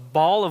end, just a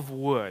ball of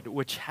wood,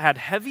 which had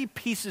heavy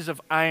pieces of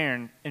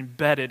iron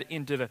embedded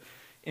into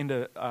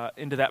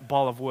that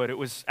ball of wood. It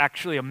was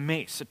actually a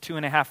mace, a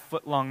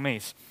 2.5-foot-long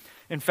mace.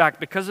 In fact,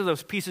 because of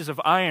those pieces of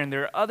iron,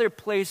 there are other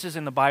places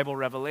in the Bible,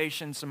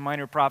 Revelation, some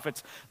minor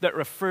prophets, that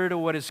refer to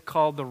what is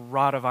called the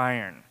rod of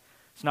iron.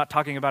 It's not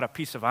talking about a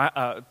piece of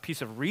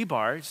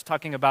rebar. It's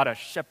talking about a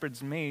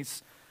shepherd's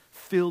mace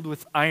filled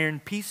with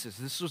iron pieces.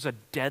 This was a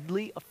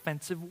deadly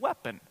offensive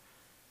weapon.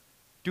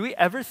 Do we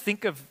ever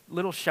think of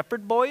little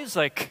shepherd boys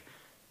like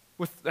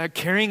with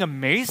carrying a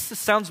mace? This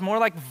sounds more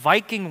like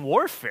Viking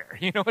warfare.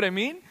 You know what I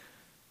mean?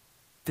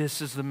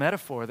 This is the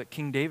metaphor that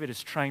King David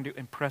is trying to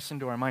impress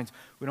into our minds.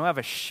 We don't have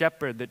a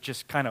shepherd that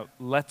just kind of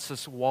lets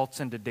us waltz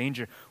into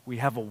danger. We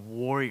have a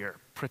warrior,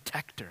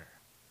 protector.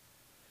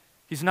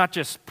 He's not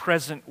just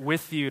present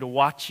with you to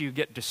watch you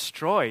get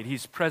destroyed.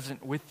 He's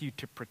present with you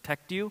to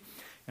protect you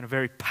in a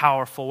very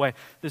powerful way.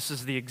 This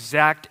is the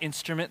exact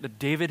instrument that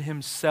David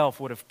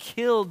himself would have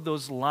killed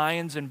those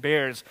lions and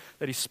bears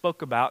that he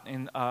spoke about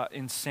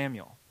in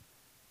Samuel.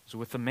 It was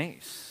with a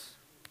mace.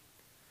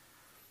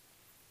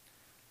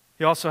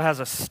 He also has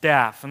a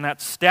staff, and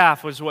that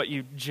staff was what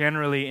you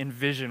generally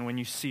envision when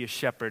you see a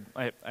shepherd,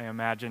 I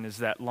imagine, is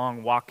that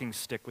long walking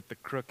stick with the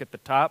crook at the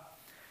top.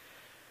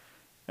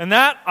 And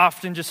that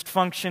often just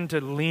functioned to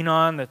lean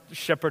on. The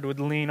shepherd would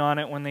lean on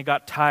it when they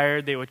got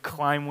tired. They would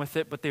climb with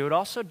it, but they would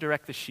also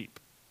direct the sheep.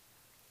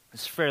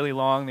 It's fairly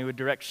long. They would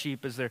direct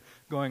sheep as they're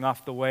going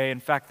off the way. In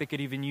fact, they could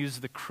even use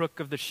the crook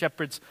of the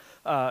shepherd's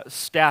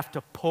staff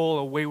to pull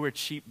a wayward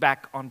sheep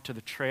back onto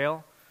the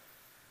trail.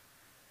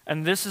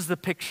 And this is the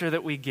picture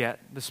that we get,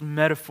 this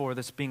metaphor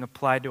that's being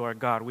applied to our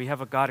God. We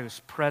have a God who's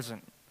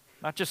present,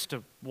 not just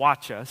to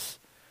watch us,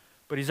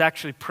 but he's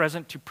actually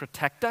present to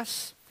protect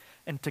us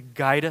and to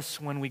guide us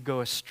when we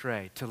go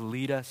astray, to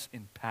lead us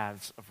in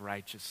paths of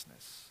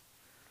righteousness.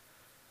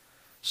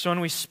 So when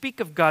we speak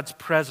of God's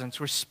presence,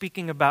 we're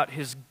speaking about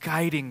his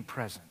guiding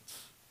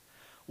presence.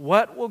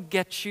 What will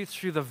get you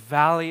through the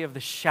valley of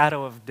the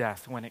shadow of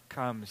death when it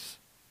comes?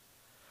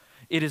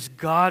 It is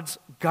God's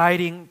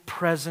guiding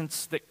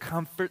presence that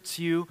comforts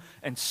you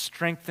and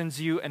strengthens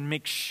you and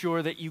makes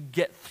sure that you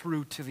get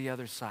through to the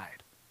other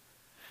side.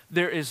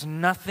 There is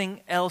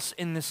nothing else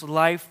in this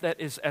life that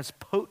is as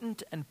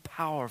potent and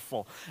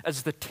powerful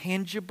as the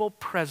tangible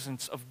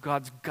presence of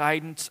God's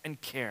guidance and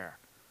care.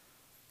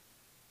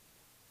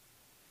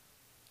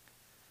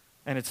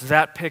 And it's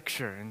that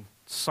picture in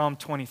Psalm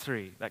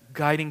 23, that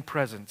guiding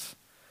presence,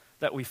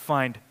 that we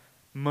find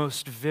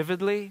most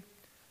vividly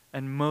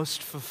and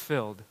most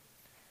fulfilled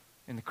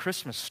in the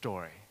Christmas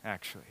story,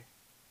 actually.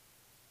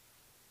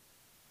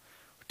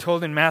 We're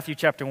told in Matthew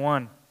chapter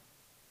 1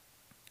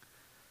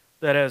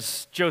 that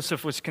as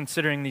Joseph was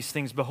considering these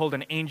things, behold,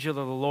 an angel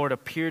of the Lord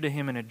appeared to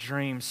him in a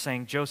dream,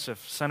 saying,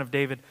 Joseph, son of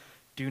David,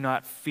 do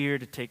not fear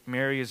to take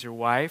Mary as your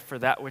wife, for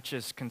that which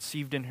is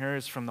conceived in her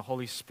is from the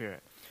Holy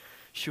Spirit.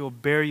 She will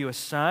bear you a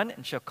son,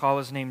 and shall call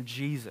his name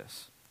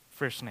Jesus,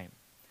 first name,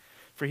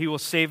 for he will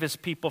save his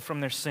people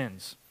from their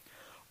sins.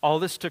 All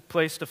this took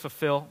place to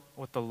fulfill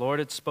what the Lord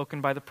had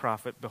spoken by the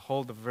prophet.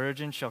 Behold, the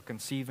virgin shall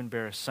conceive and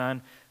bear a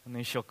son, and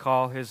they shall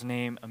call his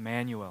name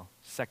Emmanuel,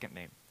 second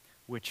name,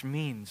 which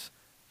means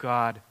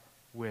God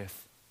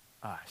with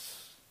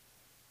us.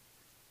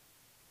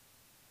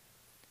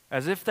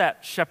 As if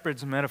that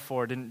shepherd's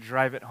metaphor didn't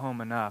drive it home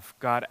enough,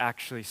 God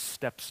actually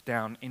steps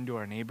down into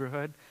our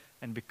neighborhood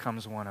and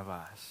becomes one of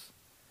us.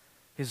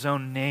 His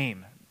own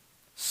name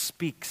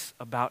speaks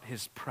about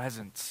his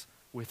presence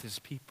with his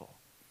people.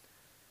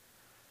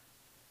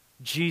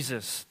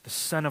 Jesus, the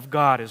Son of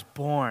God, is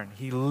born.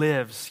 He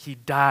lives. He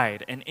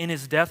died. And in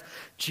his death,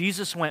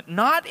 Jesus went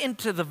not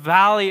into the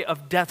valley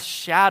of death's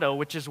shadow,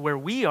 which is where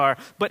we are,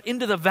 but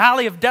into the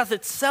valley of death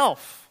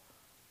itself.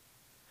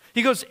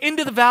 He goes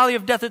into the valley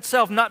of death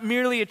itself, not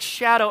merely its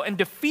shadow, and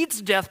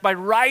defeats death by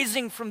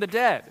rising from the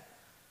dead.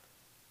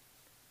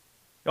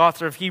 The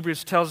author of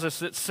Hebrews tells us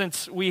that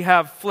since we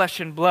have flesh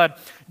and blood,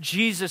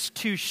 Jesus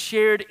too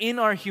shared in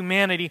our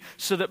humanity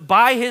so that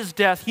by his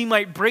death he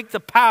might break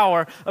the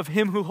power of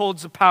him who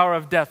holds the power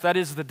of death, that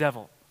is the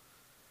devil,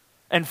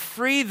 and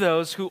free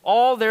those who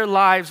all their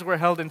lives were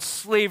held in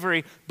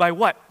slavery by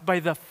what? By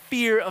the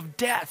fear of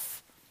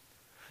death.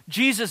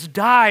 Jesus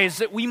dies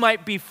that we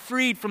might be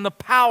freed from the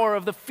power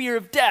of the fear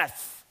of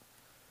death.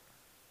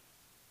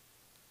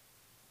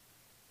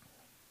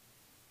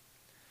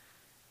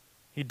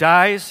 He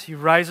dies, he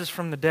rises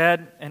from the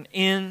dead, and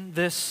in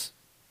this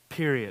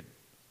period,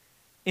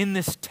 in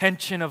this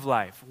tension of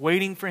life,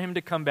 waiting for him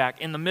to come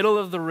back, in the middle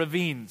of the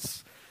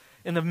ravines,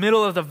 in the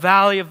middle of the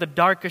valley of the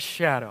darkest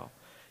shadow,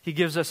 He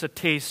gives us a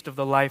taste of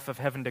the life of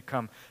heaven to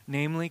come,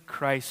 namely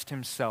Christ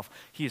himself.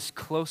 He is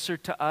closer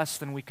to us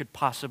than we could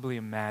possibly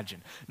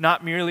imagine.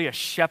 Not merely a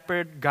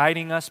shepherd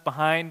guiding us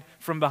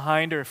from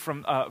behind or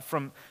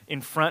from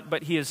in front,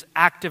 but he is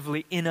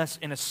actively in us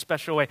in a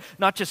special way.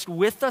 Not just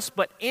with us,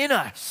 but in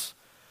us.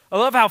 I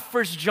love how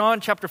 1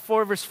 John chapter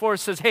 4, verse 4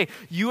 says, hey,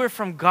 you are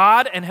from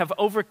God and have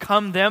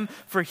overcome them,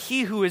 for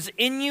he who is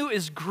in you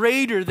is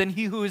greater than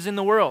he who is in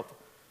the world.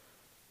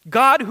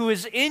 God who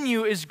is in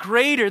you is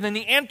greater than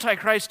the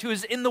Antichrist who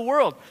is in the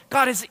world.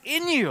 God is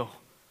in you.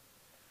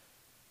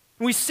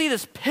 We see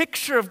this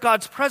picture of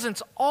God's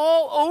presence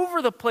all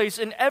over the place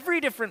in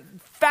every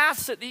different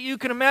facet that you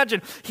can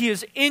imagine. He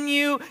is in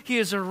you, he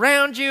is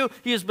around you,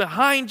 he is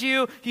behind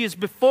you, he is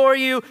before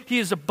you, he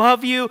is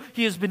above you,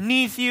 he is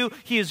beneath you,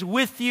 he is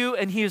with you,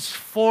 and he is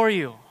for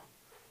you.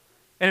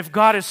 And if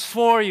God is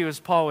for you, as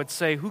Paul would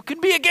say, who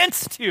can be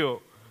against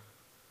you?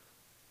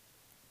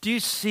 Do you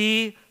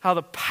see how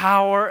the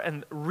power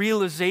and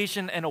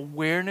realization and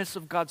awareness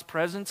of God's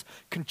presence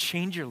can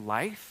change your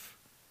life?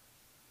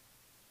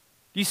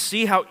 Do you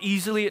see how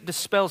easily it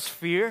dispels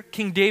fear?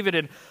 King David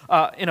in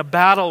a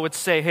battle would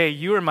say, hey,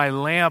 you are my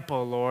lamp,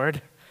 O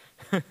Lord,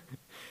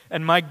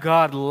 and my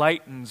God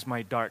lightens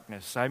my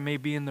darkness. I may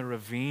be in the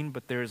ravine,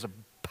 but there is a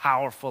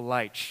powerful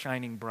light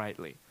shining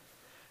brightly.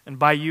 And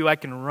by you I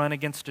can run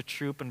against a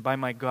troop, and by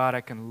my God I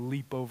can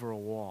leap over a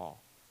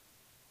wall.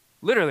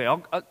 Literally,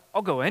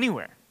 I'll go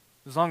anywhere.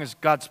 As long as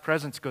God's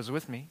presence goes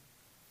with me.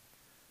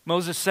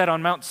 Moses said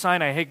on Mount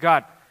Sinai, hey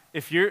God,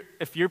 if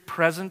your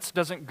presence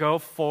doesn't go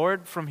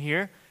forward from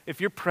here, if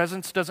your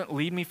presence doesn't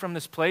lead me from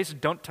this place,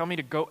 don't tell me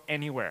to go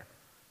anywhere.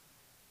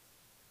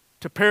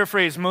 To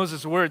paraphrase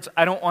Moses' words,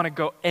 I don't want to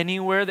go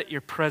anywhere that your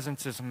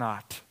presence is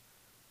not.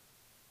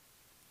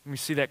 And we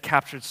see that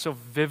captured so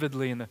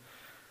vividly in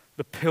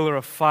the pillar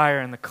of fire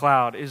and the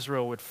cloud.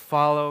 Israel would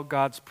follow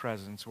God's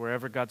presence.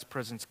 Wherever God's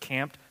presence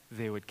camped,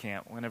 they would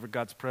camp. Whenever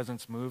God's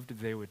presence moved,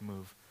 they would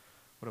move.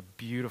 What a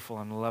beautiful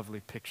and lovely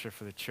picture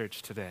for the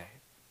church today.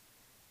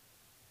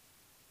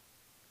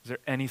 Is there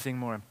anything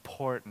more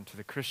important to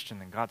the Christian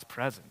than God's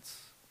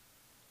presence?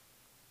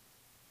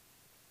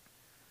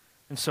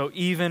 And so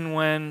even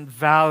when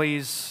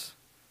valleys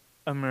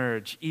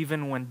emerge,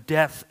 even when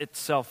death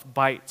itself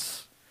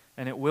bites,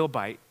 and it will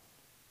bite,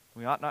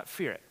 we ought not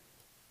fear it.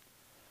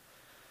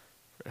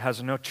 It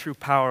has no true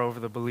power over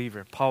the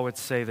believer. Paul would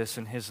say this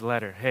in his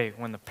letter. Hey,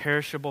 when the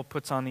perishable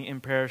puts on the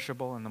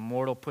imperishable and the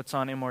mortal puts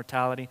on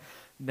immortality,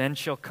 then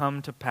shall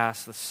come to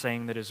pass the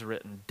saying that is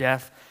written,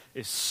 death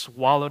is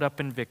swallowed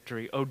up in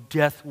victory. O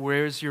death,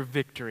 where is your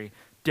victory?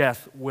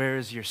 Death, where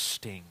is your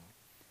sting?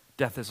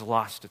 Death has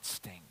lost its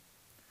sting.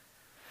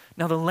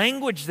 Now the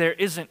language there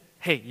isn't,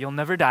 hey, you'll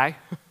never die.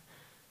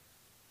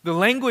 The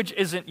language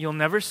isn't, you'll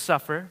never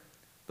suffer.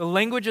 The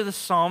language of the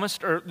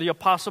psalmist or the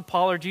apostle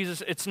Paul or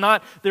Jesus, it's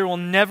not, there will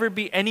never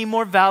be any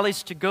more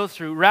valleys to go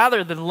through.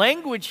 Rather, the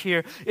language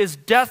here is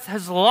death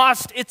has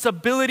lost its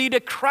ability to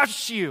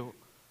crush you.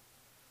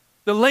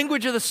 The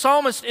language of the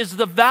psalmist is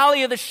the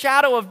valley of the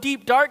shadow of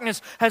deep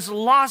darkness has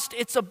lost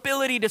its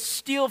ability to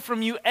steal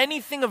from you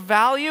anything of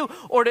value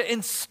or to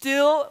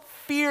instill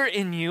fear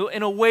in you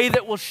in a way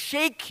that will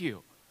shake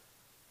you.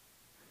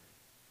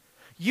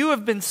 You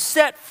have been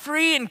set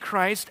free in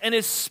Christ, and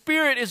His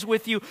Spirit is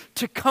with you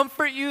to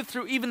comfort you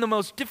through even the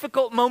most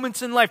difficult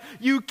moments in life.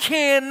 You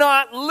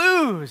cannot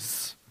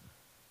lose.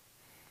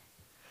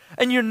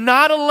 And you're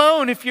not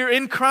alone if you're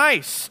in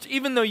Christ,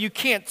 even though you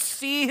can't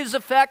see His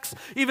effects,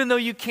 even though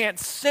you can't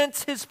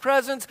sense His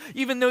presence,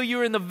 even though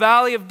you're in the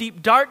valley of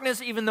deep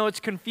darkness, even though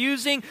it's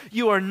confusing,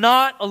 you are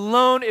not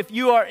alone if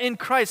you are in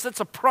Christ. That's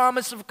a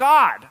promise of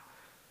God.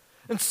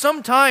 And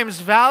sometimes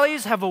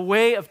valleys have a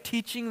way of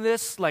teaching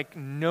this like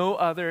no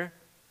other.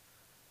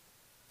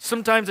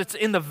 Sometimes it's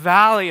in the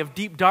valley of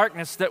deep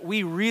darkness that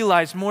we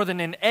realize more than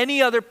in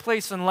any other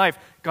place in life,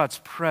 God's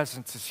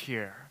presence is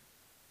here.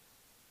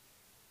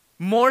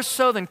 More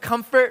so than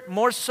comfort,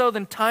 more so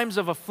than times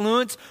of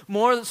affluence,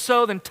 more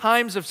so than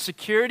times of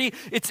security.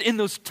 It's in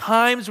those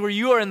times where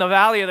you are in the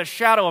valley of the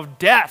shadow of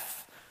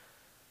death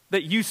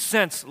that you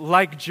sense,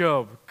 like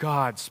Job,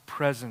 God's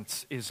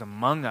presence is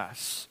among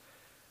us.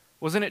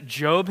 Wasn't it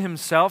Job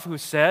himself who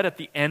said at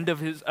the end of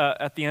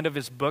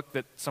his book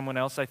that someone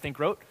else I think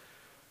wrote?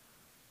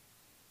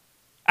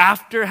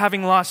 After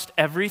having lost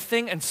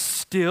everything and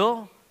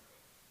still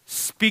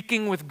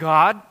speaking with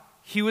God,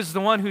 he was the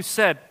one who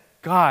said,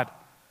 God,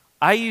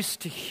 I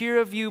used to hear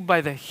of you by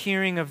the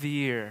hearing of the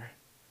ear,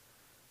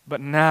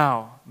 but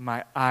now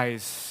my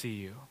eyes see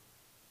you.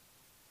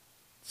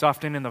 It's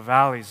often in the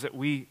valleys that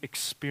we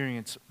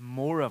experience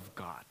more of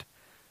God,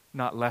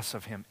 not less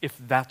of Him, if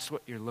that's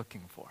what you're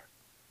looking for.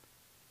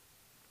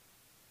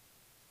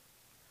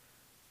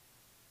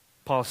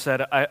 Paul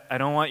said, I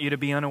don't want you to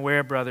be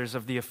unaware, brothers,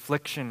 of the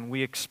affliction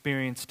we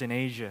experienced in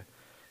Asia.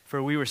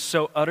 For we were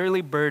so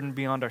utterly burdened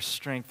beyond our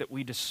strength that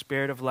we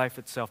despaired of life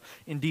itself.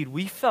 Indeed,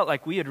 we felt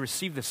like we had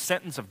received the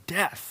sentence of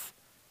death.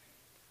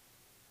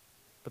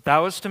 But that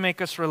was to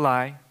make us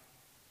rely,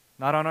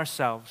 not on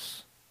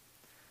ourselves,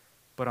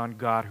 but on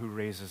God who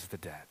raises the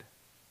dead.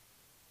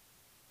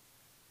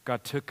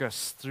 God took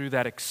us through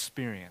that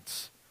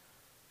experience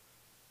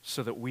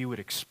so that we would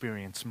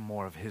experience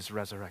more of his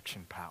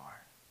resurrection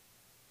power.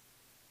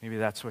 Maybe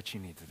that's what you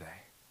need today.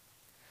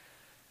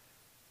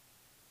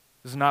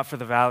 This is not for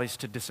the valleys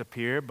to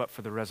disappear, but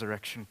for the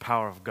resurrection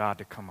power of God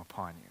to come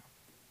upon you.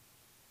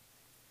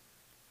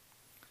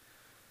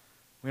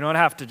 We don't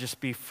have to just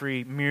be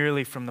free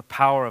merely from the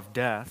power of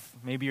death.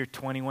 Maybe you're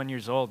 21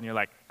 years old and you're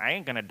like, I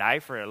ain't going to die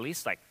for at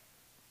least like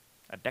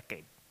a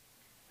decade.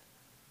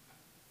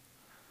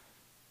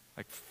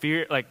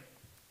 Like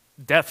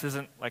death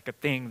isn't like a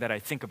thing that I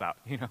think about,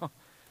 you know?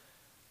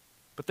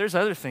 But there's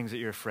other things that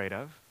you're afraid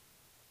of.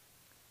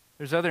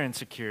 There's other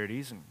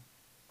insecurities and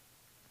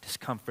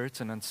discomforts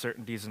and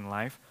uncertainties in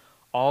life,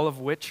 all of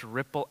which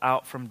ripple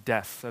out from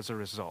death as a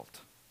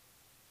result.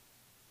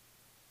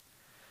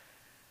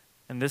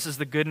 And this is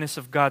the goodness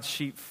of God's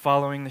sheep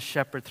following the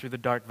shepherd through the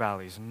dark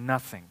valleys.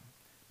 Nothing,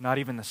 not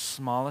even the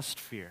smallest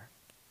fear.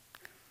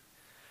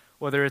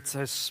 Whether it's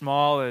as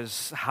small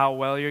as how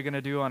well you're going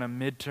to do on a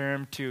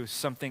midterm to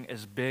something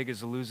as big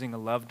as losing a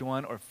loved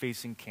one or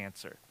facing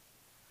cancer.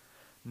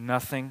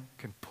 Nothing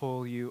can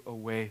pull you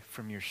away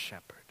from your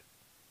shepherd.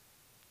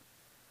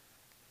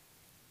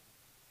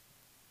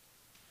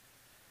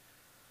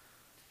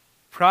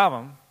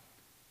 Problem,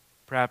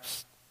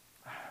 perhaps,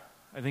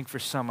 I think for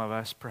some of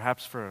us,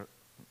 perhaps for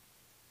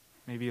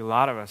maybe a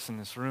lot of us in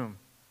this room,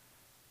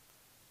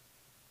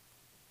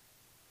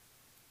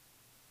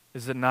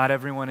 is that not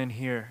everyone in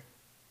here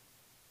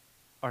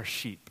are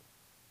sheep.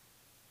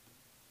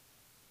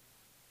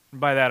 And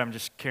by that, I'm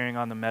just carrying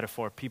on the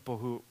metaphor, people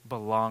who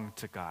belong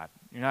to God.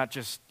 You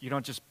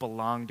don't just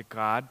belong to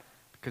God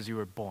because you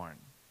were born.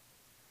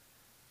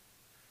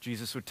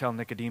 Jesus would tell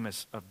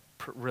Nicodemus, a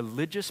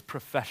religious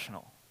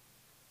professional,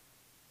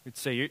 he'd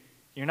say,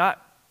 you're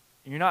not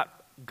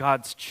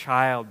God's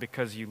child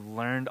because you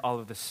learned all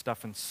of this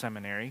stuff in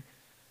seminary,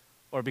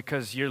 or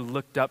because you're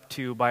looked up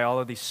to by all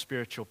of these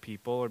spiritual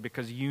people, or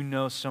because you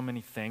know so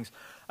many things.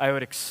 I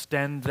would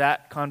extend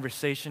that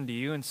conversation to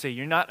you and say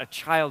you're not a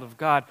child of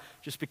God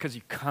just because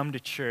you come to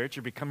church,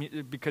 or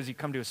because you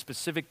come to a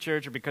specific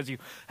church, or because you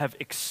have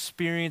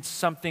experienced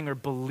something or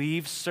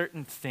believe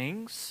certain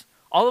things,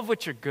 all of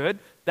which are good.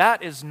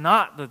 That is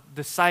not the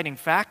deciding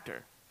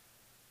factor.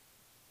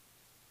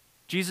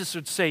 Jesus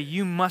would say,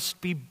 you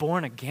must be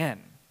born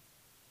again.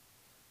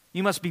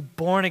 You must be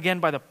born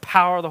again by the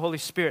power of the Holy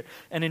Spirit.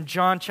 And in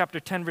John chapter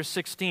 10, verse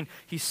 16,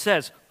 he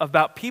says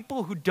about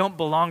people who don't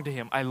belong to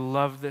him, I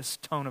love this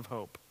tone of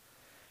hope.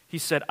 He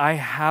said, I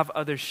have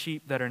other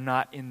sheep that are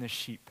not in the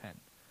sheep pen.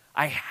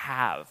 I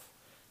have.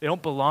 They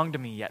don't belong to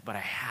me yet, but I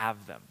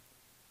have them.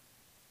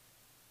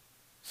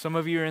 Some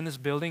of you are in this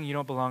building, you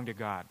don't belong to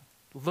God.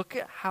 Look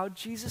at how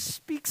Jesus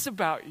speaks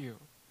about you.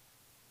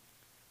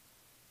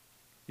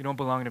 You don't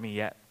belong to me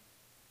yet,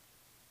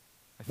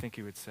 I think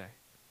he would say.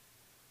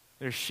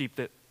 There's sheep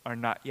that are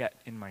not yet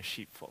in my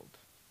sheepfold.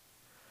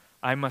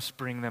 I must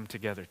bring them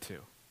together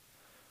too.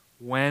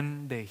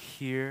 When they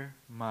hear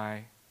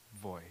my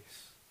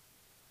voice,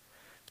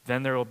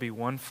 then there will be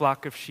one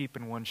flock of sheep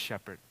and one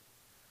shepherd.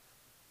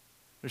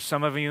 There's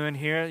some of you in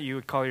here, you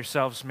would call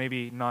yourselves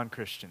maybe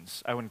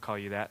non-Christians. I wouldn't call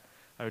you that.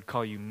 I would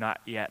call you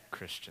not yet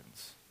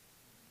Christians.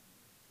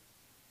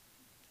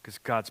 Because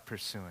God's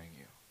pursuing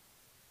you.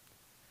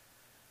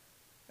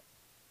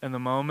 And the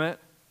moment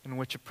in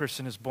which a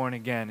person is born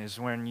again is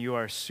when you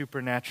are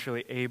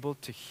supernaturally able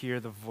to hear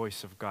the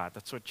voice of God.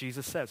 That's what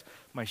Jesus says.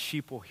 My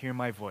sheep will hear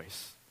my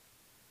voice.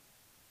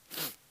 In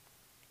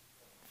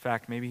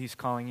fact, maybe he's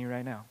calling you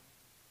right now.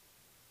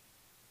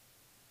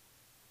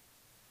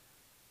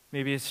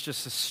 Maybe it's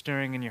just a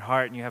stirring in your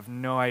heart and you have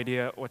no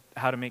idea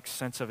how to make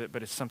sense of it,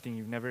 but it's something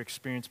you've never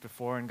experienced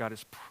before and God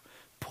is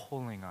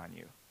pulling on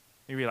you.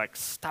 Maybe you're like,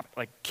 stop,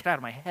 like, get out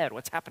of my head.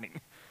 What's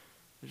happening?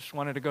 I just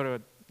wanted to go to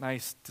a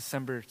nice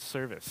December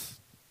service.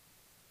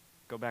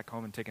 Go back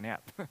home and take a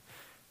nap. I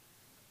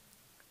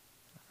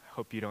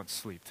hope you don't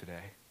sleep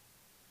today.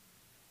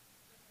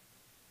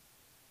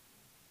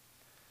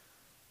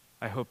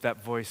 I hope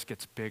that voice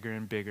gets bigger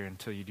and bigger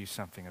until you do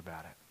something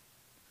about it.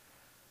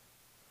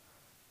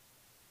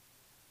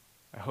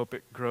 I hope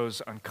it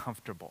grows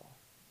uncomfortable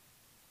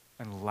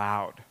and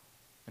loud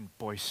and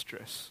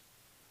boisterous.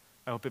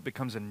 I hope it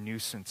becomes a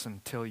nuisance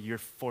until you're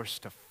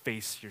forced to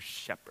face your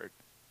shepherd.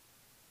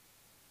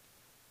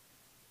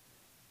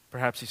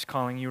 Perhaps he's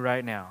calling you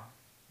right now.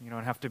 You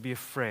don't have to be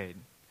afraid.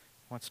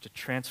 He wants to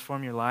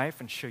transform your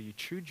life and show you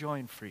true joy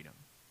and freedom.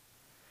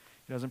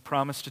 He doesn't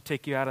promise to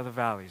take you out of the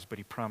valleys, but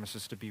he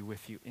promises to be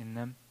with you in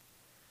them.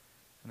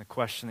 And the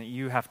question that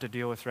you have to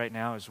deal with right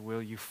now is,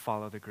 will you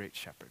follow the great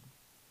shepherd?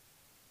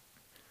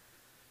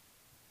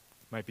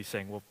 You might be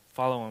saying, well,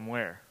 follow him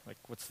where? Like,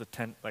 what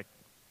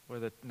are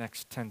the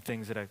next 10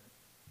 things that I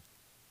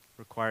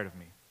required of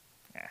me?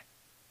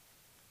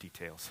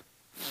 Details.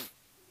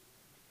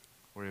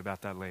 Worry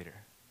about that later.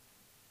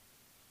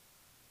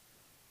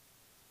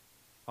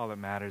 All that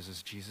matters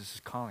is Jesus is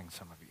calling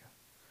some of you.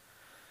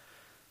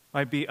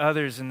 Might be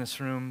others in this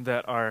room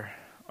that are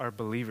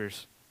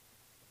believers.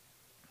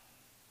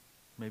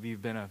 Maybe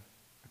you've been a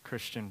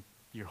Christian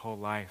your whole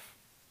life.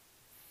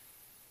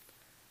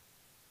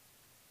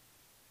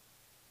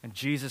 And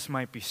Jesus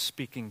might be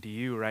speaking to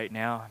you right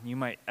now. You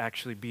might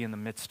actually be in the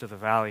midst of the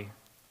valley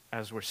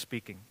as we're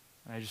speaking.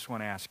 And I just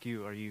want to ask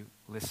you, are you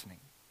listening?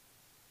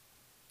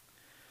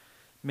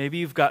 Maybe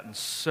you've gotten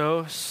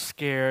so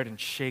scared and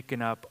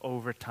shaken up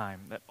over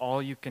time that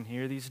all you can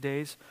hear these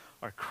days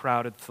are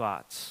crowded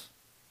thoughts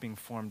being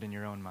formed in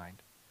your own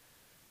mind.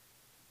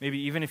 Maybe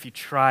even if you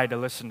tried to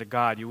listen to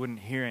God, you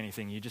wouldn't hear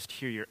anything. You just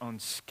hear your own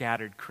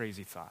scattered,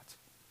 crazy thoughts.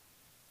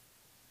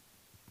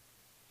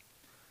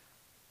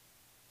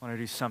 I want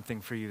to do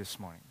something for you this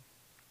morning.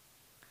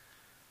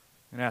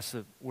 I'm going to ask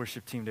the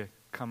worship team to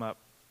come up.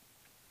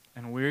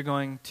 And we're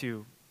going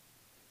to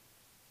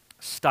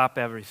stop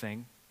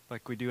everything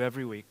like we do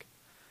every week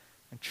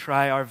and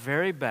try our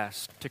very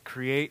best to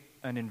create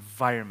an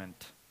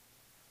environment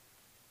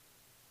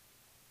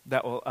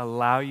that will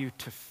allow you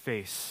to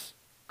face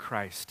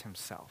Christ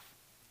himself.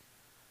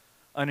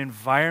 An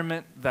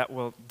environment that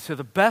will, to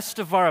the best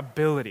of our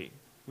ability,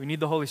 we need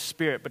the Holy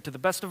Spirit, but to the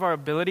best of our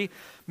ability,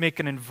 make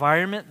an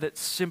environment that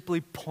simply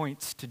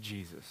points to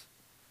Jesus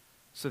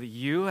so that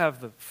you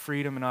have the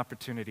freedom and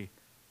opportunity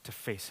to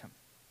face him.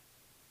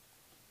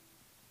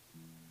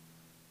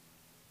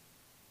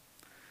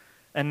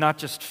 And not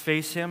just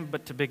face him,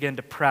 but to begin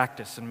to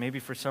practice. And maybe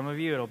for some of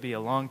you, it'll be a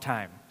long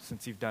time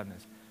since you've done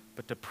this.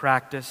 But to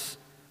practice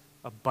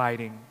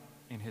abiding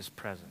in his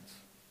presence.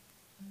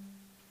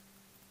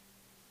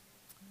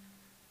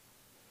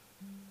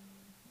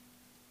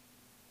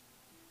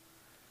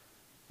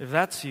 If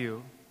that's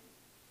you,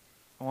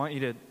 I want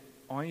you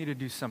to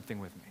do something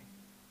with me.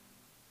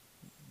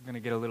 I'm going to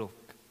get a little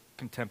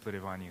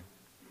contemplative on you.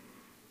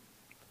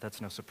 But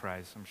that's no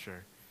surprise, I'm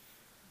sure.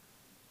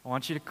 I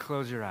want you to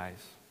close your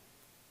eyes.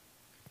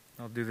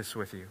 I'll do this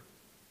with you.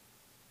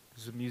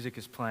 As the music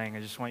is playing,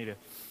 I just want you to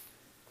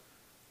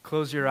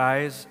close your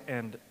eyes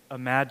and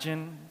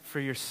imagine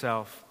for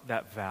yourself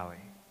that valley.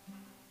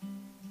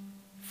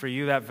 For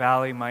you, that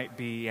valley might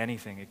be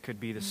anything. It could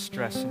be the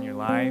stress in your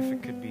life.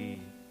 It could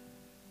be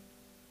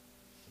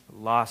the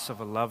loss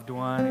of a loved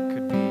one. It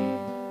could be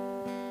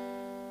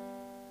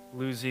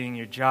losing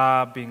your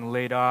job, being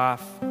laid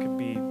off. It could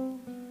be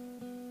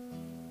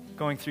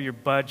going through your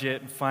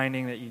budget and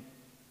finding that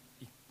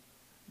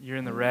you're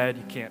in the red.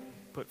 You can't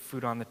put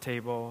food on the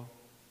table.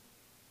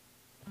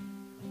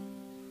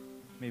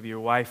 Maybe your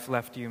wife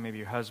left you. Maybe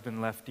your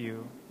husband left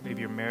you. Maybe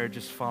your marriage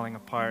is falling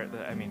apart.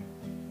 I mean,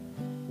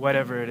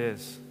 whatever it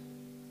is.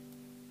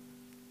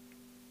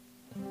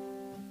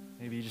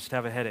 Maybe you just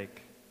have a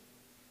headache.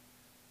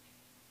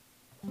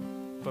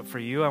 But for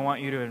you, I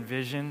want you to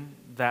envision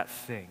that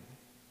thing.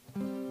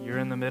 You're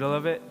in the middle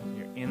of it.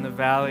 You're in the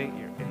valley.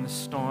 You're in the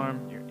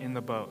storm. You're in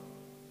the boat.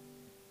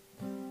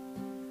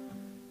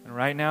 And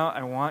right now,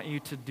 I want you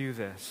to do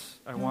this.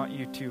 I want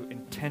you to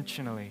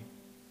intentionally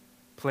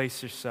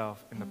place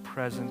yourself in the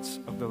presence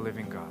of the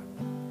living God.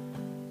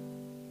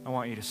 I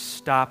want you to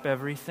stop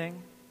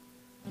everything.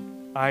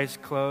 Eyes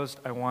closed.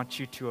 I want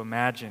you to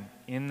imagine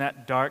in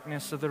that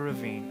darkness of the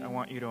ravine, I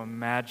want you to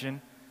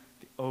imagine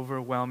the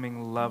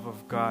overwhelming love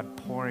of God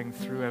pouring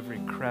through every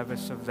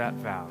crevice of that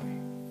valley,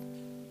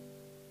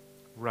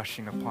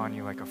 rushing upon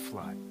you like a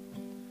flood.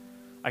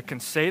 I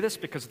can say this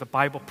because the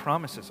Bible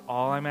promises.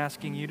 All I'm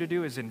asking you to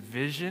do is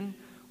envision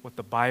what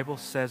the Bible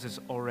says is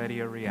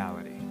already a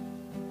reality.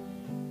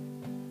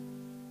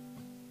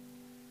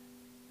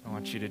 I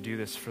want you to do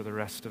this for the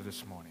rest of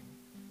this morning.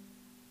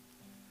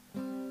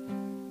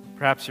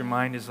 Perhaps your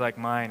mind is like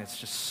mine. It's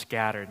just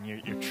scattered, and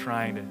you're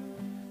trying to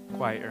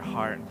quiet your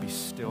heart and be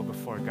still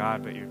before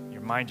God, but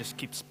your mind just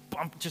keeps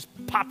just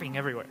popping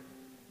everywhere.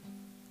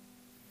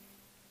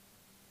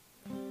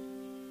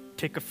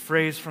 Take a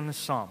phrase from the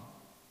psalm.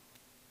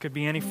 Could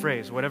be any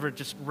phrase, whatever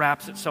just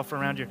wraps itself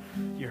around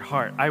your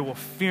heart. I will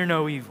fear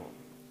no evil.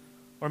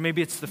 Or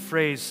maybe it's the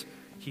phrase,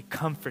 he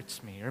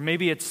comforts me. Or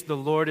maybe it's the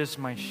Lord is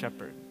my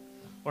shepherd.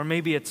 Or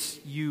maybe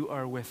it's you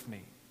are with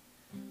me.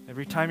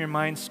 Every time your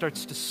mind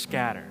starts to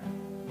scatter,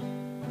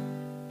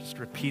 just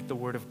repeat the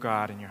word of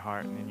God in your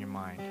heart and in your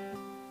mind.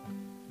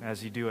 And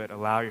as you do it,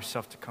 allow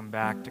yourself to come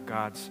back to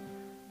God's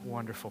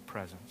wonderful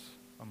presence.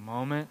 A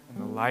moment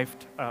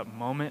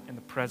in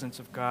the presence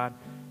of God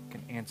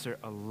can answer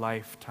a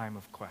lifetime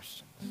of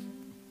questions.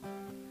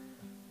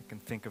 I can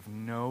think of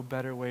no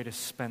better way to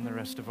spend the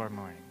rest of our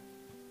morning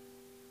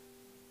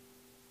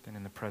than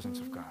in the presence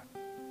of God.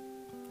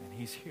 And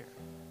he's here.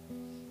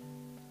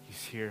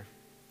 He's here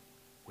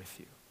with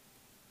you.